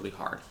working really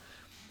hard.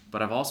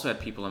 But I've also had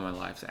people in my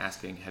life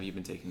asking, have you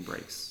been taking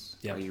breaks?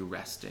 Yep. Are you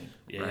resting?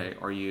 Yeah, right?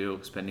 yeah. Are you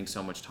spending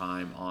so much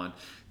time on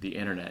the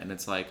internet? And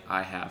it's like,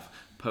 I have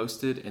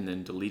posted and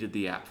then deleted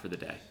the app for the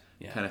day,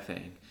 kind of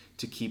thing,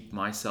 to keep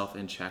myself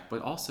in check,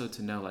 but also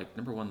to know, like,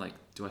 number one, like,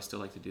 do I still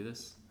like to do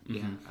this?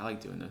 Yeah, I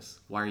like doing this.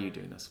 Why are you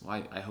doing this?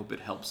 Why? I hope it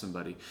helps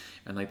somebody.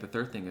 And like, the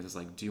third thing is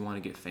like, do you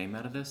want to get fame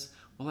out of this?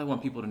 Well, I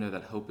want people to know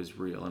that hope is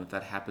real. And if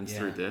that happens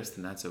through this,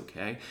 then that's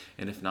okay.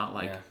 And if not,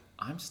 like,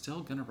 I'm still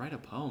going to write a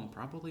poem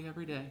probably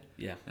every day.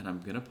 Yeah. And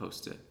I'm going to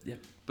post it. Yeah.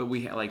 But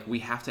we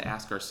have to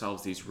ask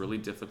ourselves these really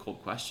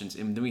difficult questions.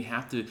 And then we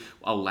have to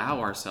allow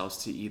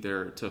ourselves to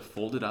either to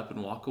fold it up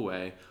and walk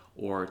away,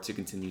 or to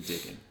continue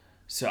digging.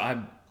 So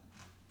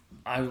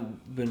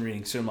I've been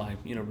reading,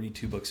 read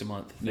 2 books a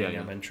month thing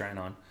I've been trying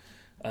on.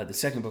 The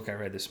second book I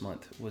read this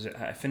month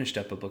I finished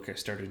up a book I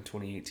started in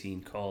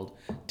 2018 called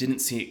Didn't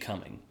See It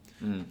Coming.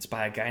 It's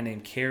by a guy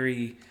named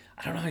Carey.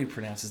 I don't know how you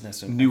pronounce his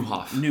name.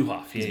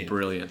 Nieuwhof. He's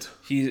brilliant.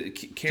 Do you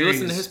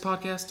listen to his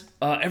podcast?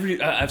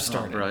 I've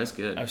started. Oh, bro, it's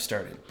good. I've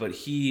started, but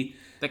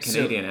that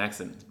Canadian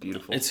accent is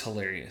beautiful. It's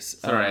hilarious.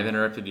 Sorry, I've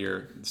interrupted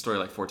your story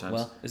like 4 times.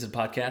 Well, is it a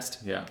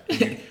podcast? Yeah.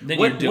 Then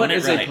what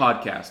is a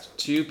podcast?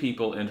 2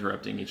 people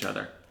interrupting each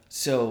other.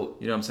 So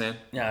you know what I'm saying?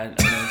 Yeah, I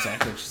know exactly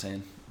what you're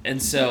saying. And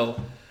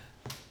so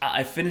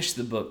I finished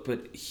the book,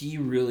 but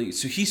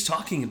he's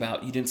talking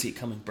about you didn't see it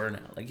coming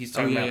burnout. Like, he's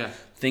talking about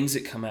things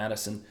that come at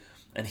us,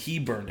 and he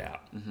burned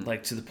out,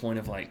 like, to the point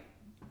of, like,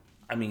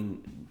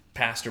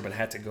 pastor, but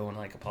had to go and,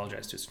 like,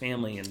 apologize to his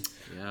family and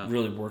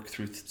really work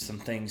through some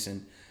things.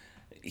 And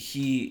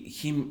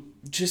he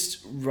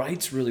just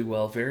writes really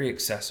well, very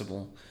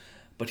accessible,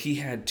 but he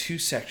had 2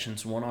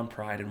 sections, one on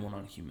pride and one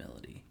on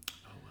humility.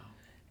 Oh, wow.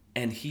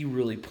 And he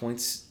really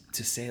points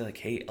to say, like,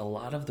 hey, a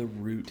lot of the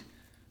root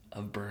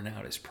of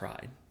burnout is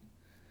pride.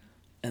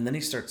 And then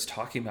he starts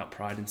talking about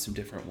pride in some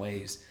different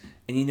ways.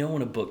 And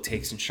when a book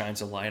takes and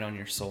shines a light on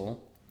your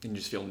soul, and you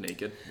just feel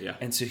naked. Yeah.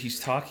 And so he's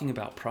talking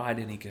about pride,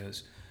 and he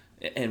goes,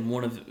 and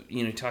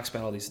he talks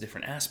about all these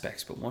different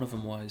aspects, but one of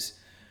them was,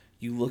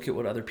 you look at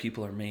what other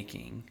people are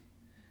making,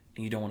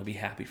 and you don't want to be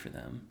happy for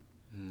them.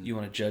 You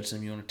want to judge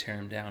them, you want to tear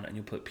them down, and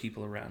you put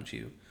people around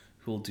you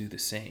who will do the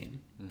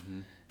same.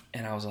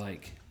 And I was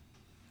like,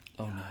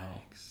 oh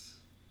no.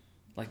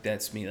 Like,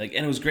 that's me. Like,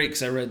 and it was great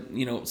because I read,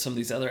 some of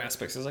these other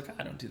aspects. I was like,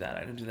 I don't do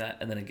that.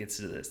 And then it gets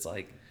to this,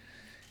 like,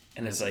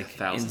 and it's like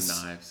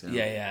 1,000 knives.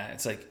 Yeah.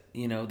 It's like,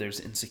 there's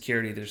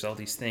insecurity, there's all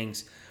these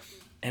things.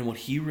 And what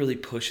he really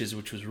pushes,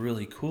 which was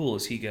really cool,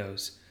 is he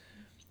goes,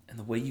 and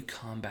the way you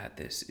combat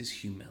this is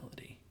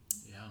humility.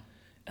 Yeah.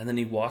 And then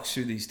he walks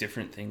through these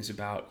different things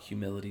about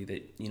humility,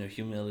 that,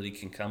 humility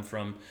can come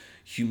from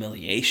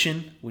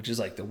humiliation, which is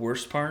like the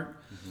worst part.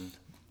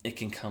 It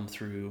can come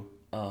through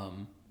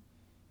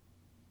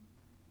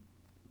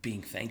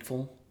being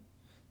thankful,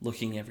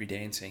 looking every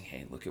day and saying,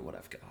 hey, look at what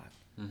I've got.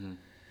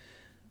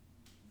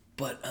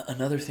 But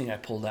another thing I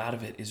pulled out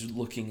of it is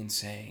looking and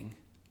saying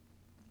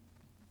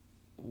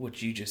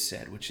what you just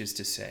said, which is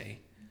to say,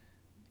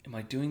 am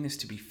I doing this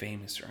to be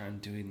famous, or I'm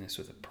doing this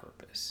with a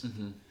purpose?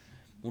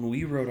 When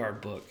we wrote our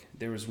book,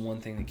 there was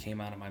one thing that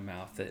came out of my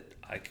mouth that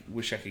I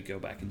wish I could go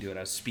back and do it. I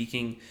was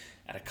speaking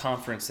at a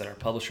conference that our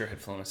publisher had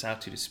flown us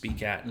out to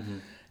speak at,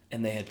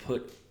 and they had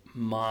put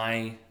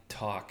my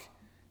talk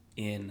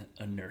in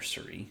a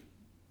nursery.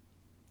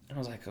 And I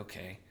was like,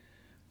 okay.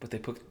 But they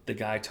put the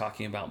guy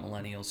talking about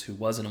millennials who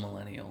wasn't a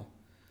millennial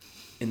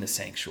in the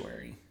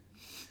sanctuary.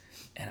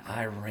 And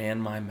I ran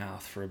my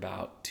mouth for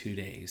about 2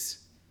 days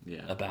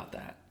about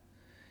that.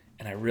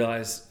 And I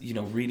realized,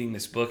 reading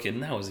this book,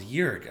 and that was a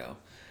year ago,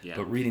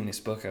 but reading this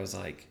book, I was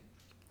like,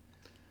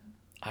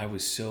 I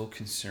was so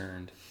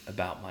concerned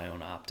about my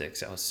own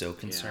optics. I was so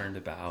concerned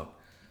about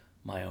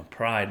my own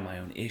pride, my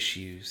own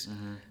issues,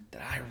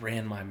 that I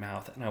ran my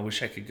mouth. And I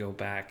wish I could go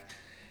back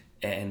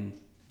and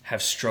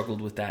have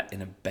struggled with that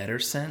in a better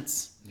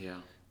sense. Yeah.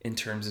 In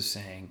terms of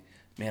saying,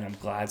 man, I'm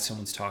glad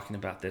someone's talking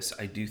about this.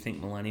 I do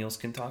think millennials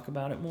can talk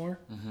about it more,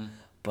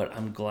 but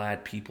I'm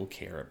glad people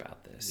care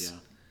about this. Yeah.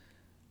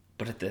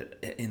 But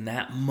in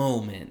that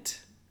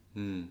moment,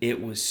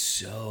 it was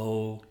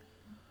so...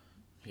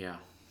 Yeah.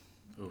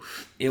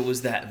 Oof. It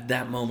was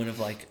that moment of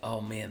like, oh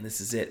man,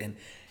 this is it. And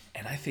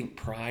I think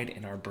pride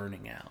in our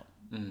burning out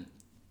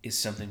is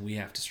something we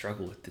have to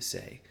struggle with, to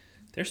say,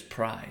 there's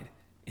pride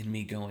in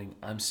me going,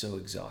 I'm so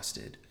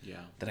exhausted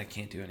that I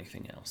can't do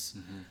anything else.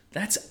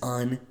 That's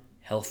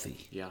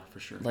unhealthy. Yeah, for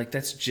sure. Like,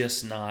 that's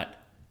just not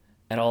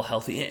at all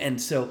healthy.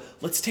 And so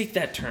let's take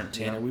that turn,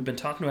 Tanner. We've been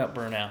talking about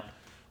burnout.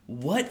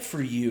 What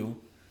for you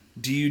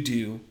do you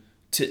do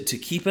to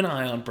keep an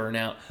eye on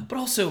burnout, but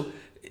also,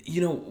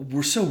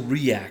 we're so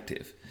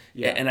reactive.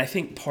 Yeah. And I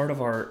think part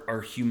of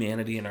our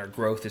humanity and our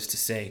growth is to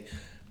say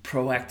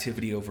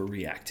proactivity over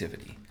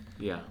reactivity.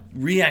 Yeah.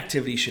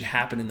 Reactivity should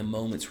happen in the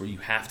moments where you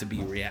have to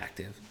be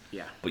reactive.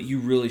 Yeah. But you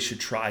really should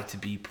try to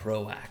be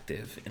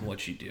proactive in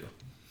what you do.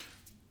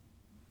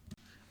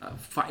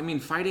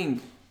 Fighting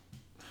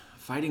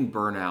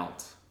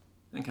burnout.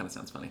 That kind of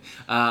sounds funny.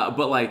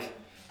 But like,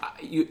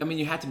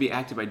 you have to be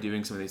active by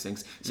doing some of these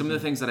things. Some of the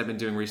things that I've been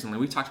doing recently,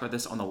 we talked about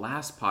this on the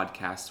last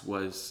podcast,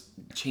 was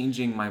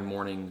changing my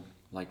morning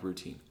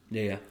routine.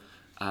 Yeah.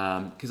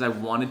 Because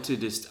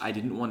I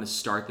didn't want to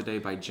start the day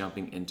by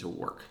jumping into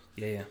work.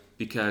 Yeah.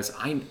 Because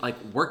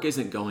work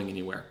isn't going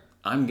anywhere.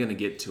 I'm going to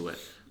get to it,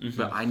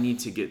 but I need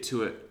to get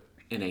to it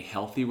in a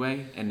healthy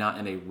way and not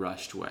in a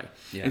rushed way.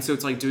 Yeah. And so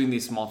it's like doing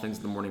these small things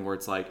in the morning where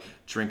it's like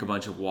drink a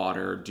bunch of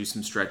water, do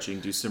some stretching,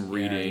 do some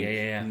reading.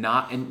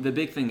 And the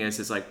big thing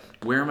is like,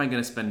 where am I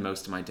going to spend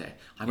most of my day?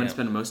 I'm going to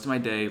spend most of my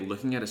day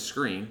looking at a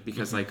screen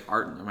because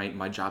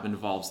my job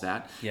involves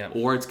that. Yeah.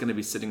 Or it's going to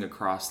be sitting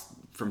across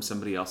from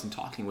somebody else and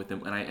talking with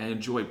them. And I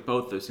enjoy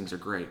both. Those things are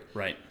great.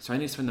 Right. So I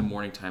need to spend the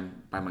morning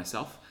time by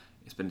myself.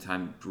 Spend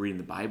time reading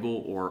the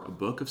Bible or a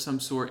book of some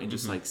sort and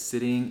just like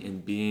sitting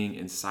and being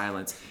in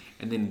silence,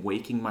 and then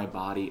waking my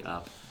body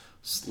up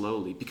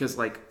slowly, because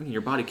your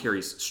body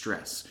carries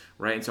stress,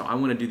 right? And so I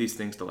want to do these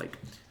things to like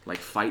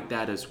fight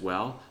that as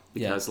well,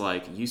 because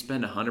you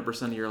spend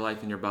 100% of your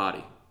life in your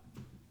body.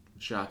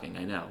 Shocking,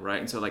 I know, right?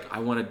 And so I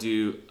want to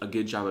do a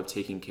good job of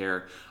taking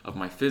care of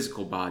my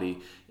physical body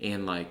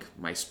and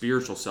my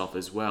spiritual self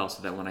as well,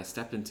 so that when I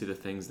step into the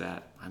things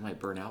that I might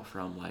burn out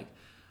from,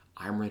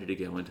 I'm ready to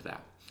go into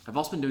that. I've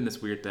also been doing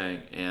this weird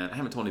thing, and I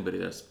haven't told anybody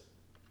this,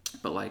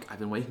 but I've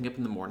been waking up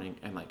in the morning,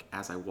 and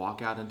as I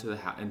walk out into the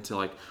house,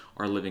 into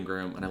our living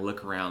room, and I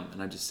look around,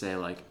 and I just say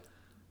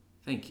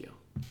thank you.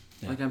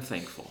 Yeah. I'm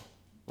thankful.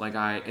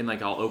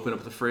 I'll open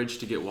up the fridge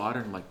to get water,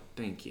 and I'm like,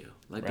 thank you.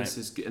 This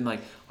is good. And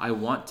I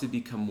want to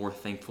become more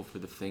thankful for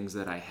the things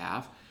that I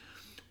have,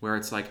 where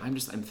it's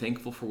I'm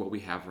thankful for what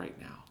we have right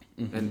now.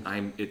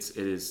 And it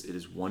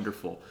is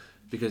wonderful.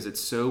 Because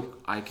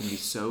I can be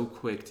so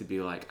quick to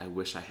be I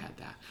wish I had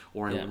that,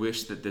 or I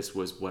wish that this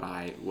was what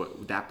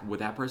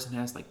that person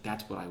has.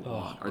 That's what I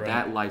want, or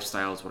that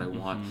lifestyle is what I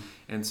want.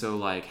 And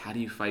so how do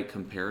you fight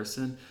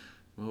comparison?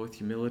 Well, with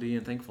humility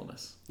and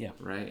thankfulness. Yeah.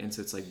 Right. And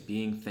so it's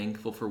being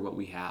thankful for what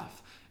we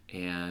have,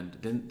 and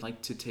then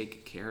to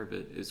take care of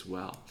it as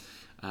well.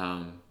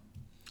 I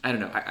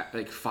don't know.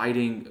 I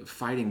fighting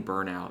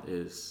burnout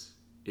is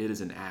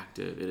an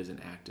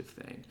active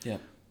thing. Yeah.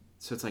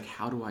 So it's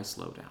how do I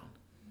slow down?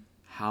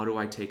 How do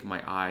I take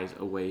my eyes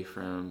away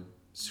from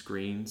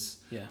screens,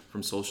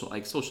 from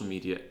social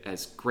media,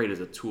 as great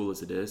as a tool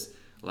as it is,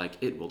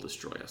 it will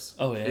destroy us.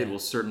 Oh yeah. It will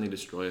certainly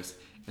destroy us.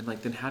 And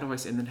then how do I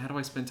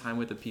spend time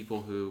with the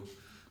people who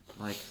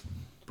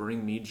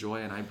bring me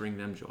joy and I bring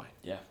them joy?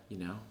 Yeah.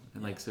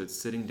 And so it's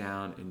sitting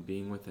down and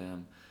being with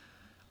them.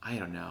 I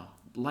don't know.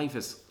 Life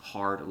is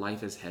hard,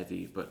 life is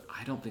heavy, but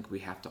I don't think we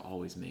have to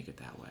always make it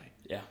that way.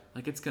 Yeah.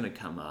 It's going to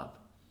come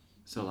up.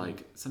 So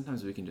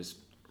sometimes we can just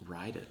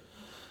ride it.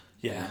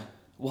 Yeah.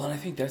 Well, and I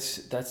think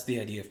that's the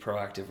idea of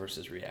proactive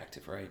versus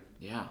reactive, right?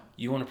 Yeah.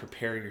 You want to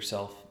prepare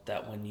yourself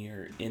that when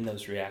you're in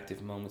those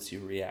reactive moments, you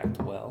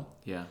react well.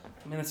 Yeah.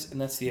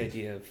 That's the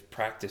idea of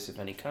practice of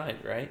any kind,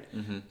 right?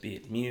 Mm-hmm. Be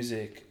it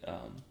music,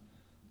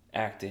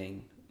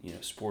 acting,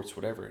 sports,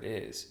 whatever it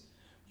is.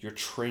 You're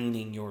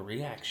training your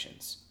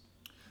reactions,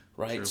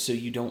 right? True. So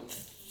you don't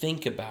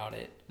think about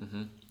it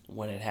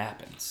when it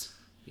happens.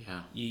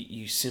 Yeah.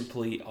 You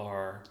simply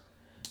are...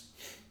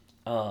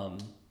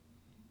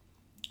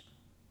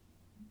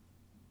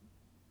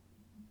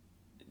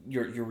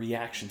 Your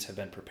reactions have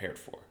been prepared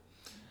for.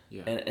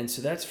 Yeah. And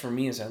so that's for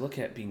me, as I look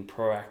at being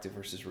proactive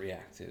versus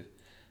reactive,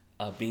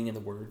 being in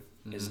the Word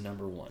is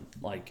number one.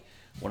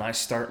 When I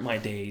start my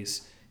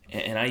days,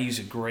 and I use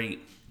a great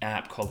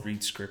app called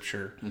Read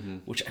Scripture,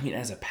 which,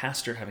 as a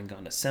pastor, having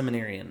gone to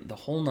seminary and the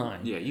whole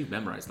nine. Yeah, you've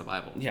memorized the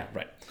Bible. Yeah,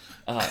 right.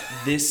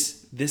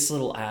 This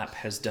little app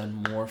has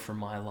done more for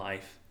my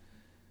life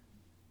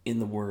in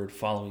the Word,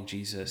 following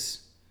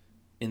Jesus,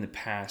 in the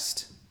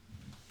past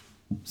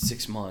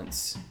 6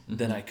 months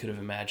than I could have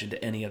imagined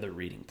any other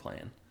reading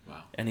plan.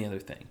 Wow. Any other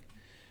thing.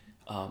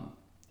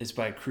 It's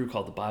by a crew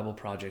called the Bible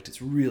Project.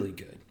 It's really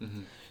good.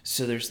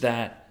 So there's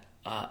that.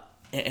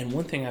 And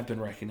one thing I've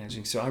been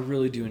recognizing, so I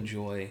really do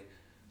enjoy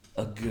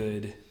a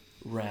good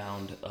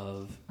round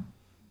of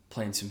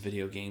playing some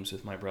video games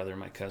with my brother and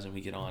my cousin.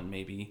 We get on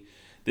maybe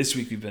this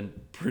week. We've been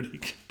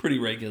pretty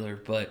regular,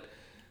 but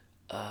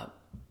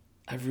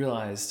I've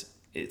realized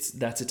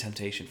that's a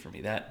temptation for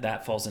me.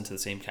 That falls into the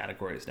same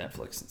category as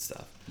Netflix and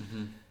stuff.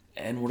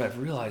 And what I've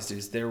realized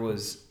is there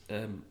was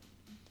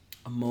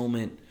a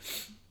moment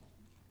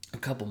a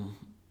couple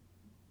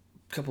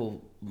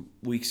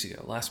weeks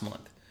ago, last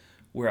month,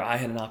 where I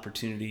had an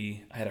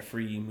opportunity. I had a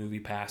free movie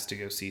pass to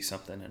go see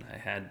something, and I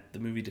had the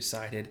movie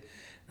decided.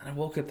 And I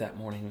woke up that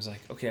morning and was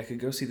like, okay, I could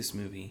go see this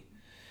movie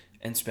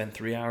and spend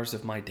 3 hours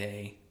of my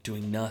day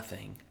doing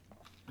nothing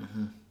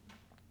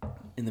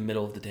in the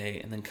middle of the day,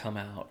 and then come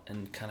out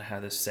and kind of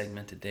have this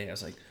segmented day. I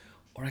was like,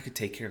 or I could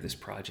take care of this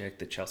project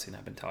that Chelsea and I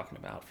have been talking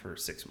about for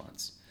 6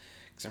 months.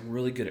 Because I'm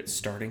really good at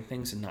starting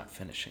things and not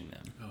finishing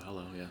them. Oh,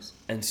 hello, yes.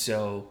 And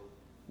so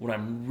what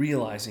I'm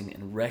realizing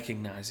and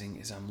recognizing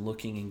is I'm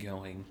looking and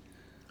going,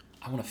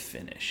 I want to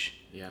finish.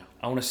 Yeah.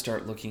 I want to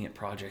start looking at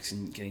projects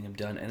and getting them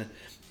done.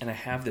 And I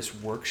have this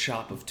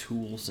workshop of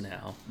tools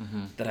now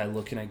that I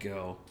look and I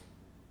go,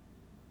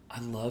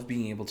 I love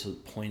being able to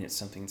point at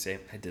something and say,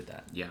 I did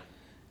that. Yeah.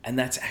 And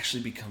that's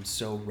actually become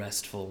so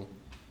restful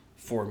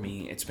for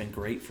me. It's been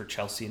great for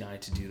Chelsea and I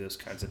to do those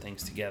kinds of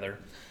things together.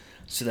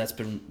 So that's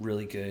been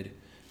really good.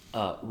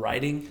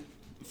 Writing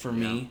for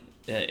me,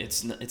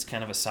 it's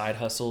kind of a side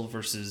hustle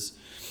versus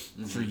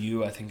for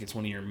you, I think it's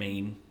one of your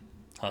main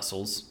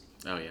hustles.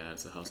 Oh yeah,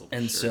 it's a hustle.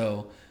 And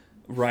so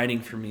writing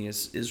for me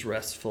is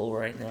restful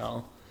right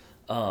now.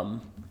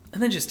 And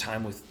then just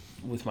time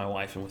with my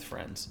wife and with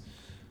friends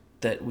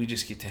that we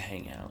just get to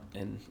hang out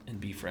and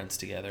be friends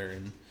together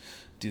and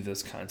do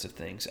those kinds of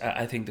things.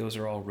 I think those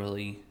are all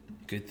really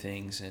good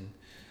things, and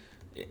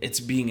it's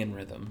being in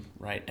rhythm,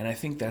 right? And I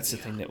think that's the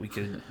thing that we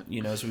could,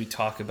 as we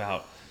talk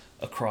about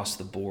across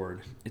the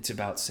board, it's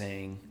about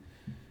saying,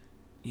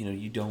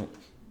 you don't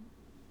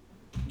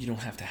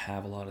have to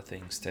have a lot of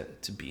things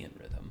to be in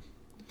rhythm.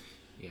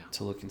 Yeah.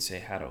 To look and say,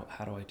 how do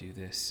I do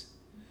this?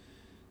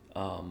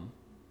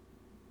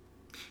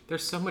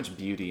 There's so much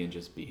beauty in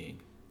just being.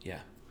 Yeah.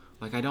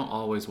 Like, I don't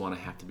always want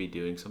to have to be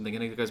doing something.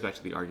 And it goes back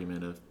to the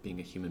argument of being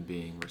a human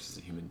being versus a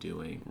human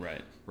doing.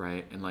 Right.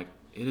 Right. And like,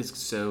 it is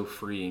so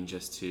freeing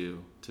just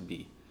to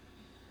be.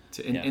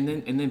 And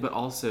then, but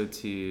also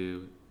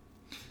to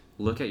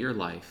look at your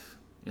life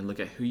and look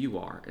at who you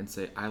are and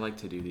say, I like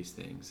to do these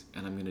things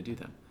and I'm going to do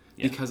them.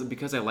 Yeah.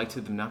 Because I like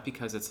to do them, not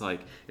because it's like,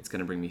 it's going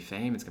to bring me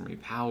fame, it's going to bring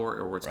me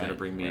power, or it's going to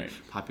bring me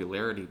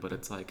popularity, but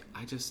it's like,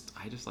 I just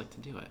like to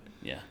do it.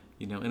 Yeah.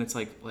 And it's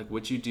like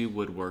would you do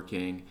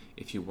woodworking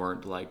if you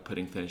weren't like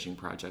putting finishing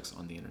projects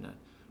on the internet,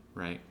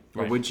 right?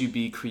 Or would you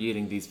be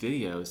creating these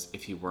videos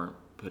if you weren't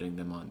putting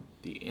them on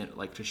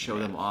to show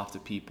them off to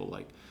people?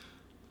 Like,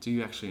 do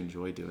you actually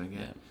enjoy doing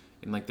it? Yeah.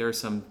 And like, there are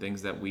some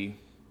things that we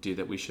do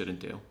that we shouldn't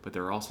do, but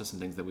there are also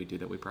some things that we do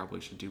that we probably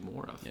should do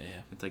more of.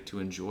 Yeah. It's like to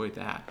enjoy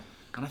that.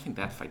 And I think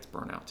that fights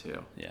burnout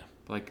too. Yeah.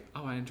 Like,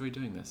 oh, I enjoy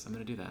doing this, I'm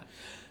going to do that.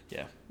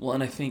 Yeah. Well,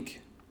 and I think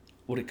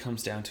what it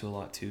comes down to a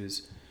lot too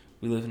is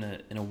we live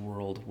in a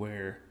world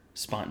where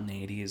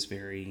spontaneity is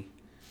very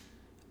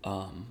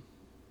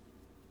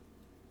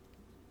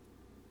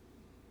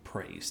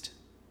praised.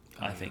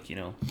 Oh, I think,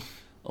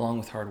 along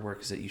with hard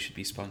work, is that you should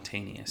be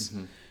spontaneous.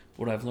 Mm-hmm.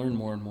 What I've learned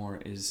more and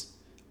more is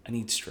I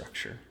need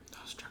structure. Oh,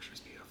 structure is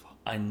beautiful.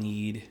 I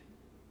need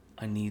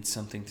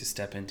something to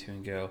step into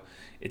and go.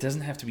 It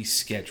doesn't have to be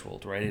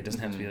scheduled, right? It doesn't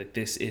have to be like,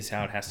 this is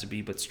how it has to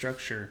be, but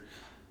structure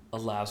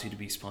allows you to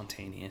be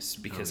spontaneous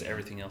because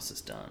everything else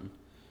is done,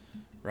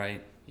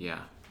 right?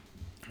 Yeah.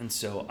 And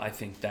so I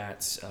think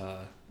that's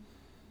a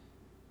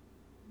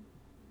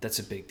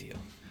big deal.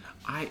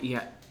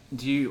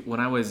 When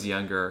I was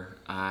younger,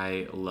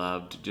 I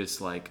loved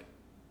just like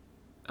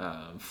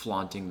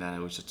flaunting that I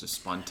was just a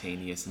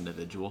spontaneous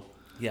individual.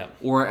 Yeah.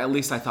 Or at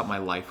least I thought my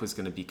life was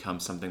going to become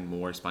something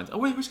more spontaneous. Oh,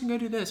 wait, we're just going to go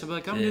do this. I'd be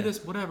like, I'm going to do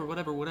this,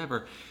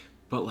 whatever.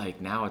 But like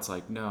now it's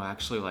like, no,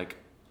 actually like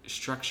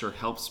structure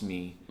helps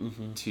me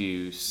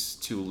to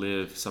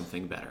live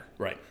something better.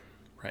 Right.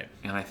 Right.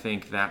 And I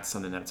think that's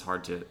something that's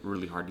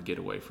really hard to get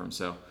away from.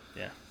 So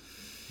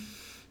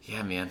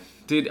yeah, man.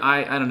 Dude,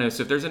 I don't know.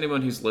 So if there's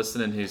anyone who's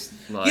listening who's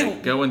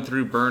like going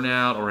through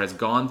burnout or has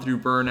gone through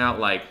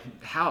burnout,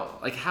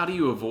 how do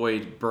you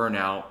avoid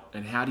burnout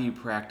and how do you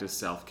practice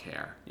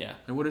self-care? Yeah.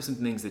 And what are some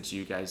things that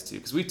you guys do?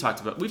 Because we've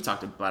talked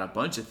about a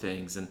bunch of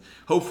things, and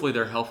hopefully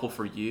they're helpful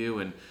for you,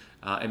 and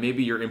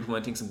maybe you're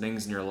implementing some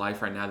things in your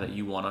life right now that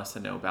you want us to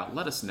know about.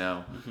 Let us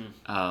know.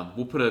 Mm-hmm.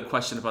 We'll put a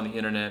question up on the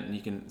internet and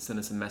you can send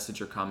us a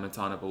message or comment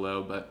on it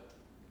below. But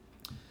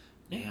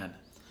man,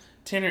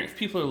 Tanner, if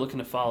people are looking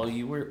to follow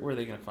you, where are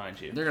they going to find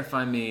you? They're going to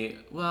find me.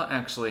 Well,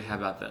 actually, how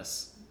about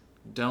this?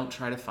 Don't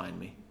try to find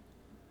me.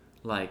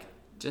 Like,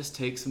 just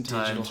take some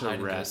time to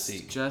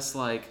rest. Just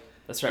like...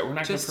 That's right. We're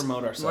not going to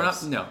promote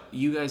ourselves. No.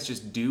 You guys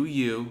just do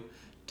you.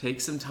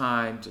 take some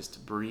time just to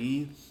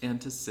breathe and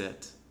to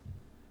sit.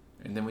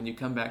 And then when you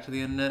come back to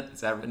the internet,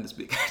 it's everything to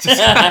speak.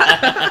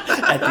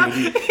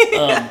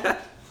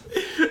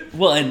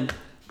 Well, and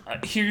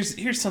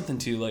here's something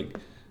too. Like,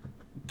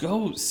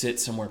 go sit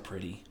somewhere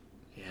pretty.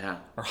 Yeah.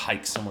 Or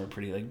hike somewhere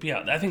pretty. Like, be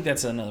out. I think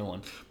that's another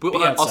one. But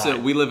also,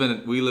 we live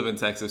in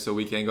Texas, so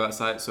we can go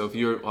outside. So if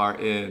you are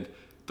in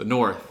the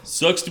north,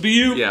 sucks to be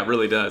you. Yeah, it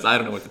really does. I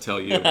don't know what to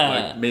tell you.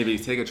 Like, maybe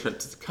take a trip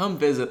to come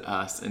visit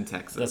us in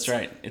Texas. That's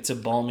right. It's a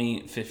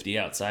balmy 50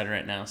 outside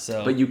right now.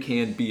 So, but you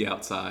can be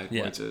outside,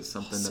 yeah. which is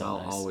something that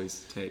I'll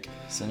always take.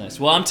 So nice.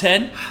 Well, I'm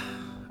Ted.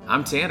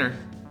 I'm Tanner.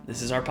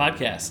 This is our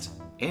podcast.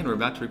 And we're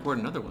about to record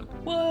another one.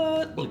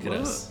 What? Look at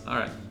us. All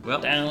right. Well.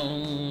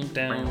 Down.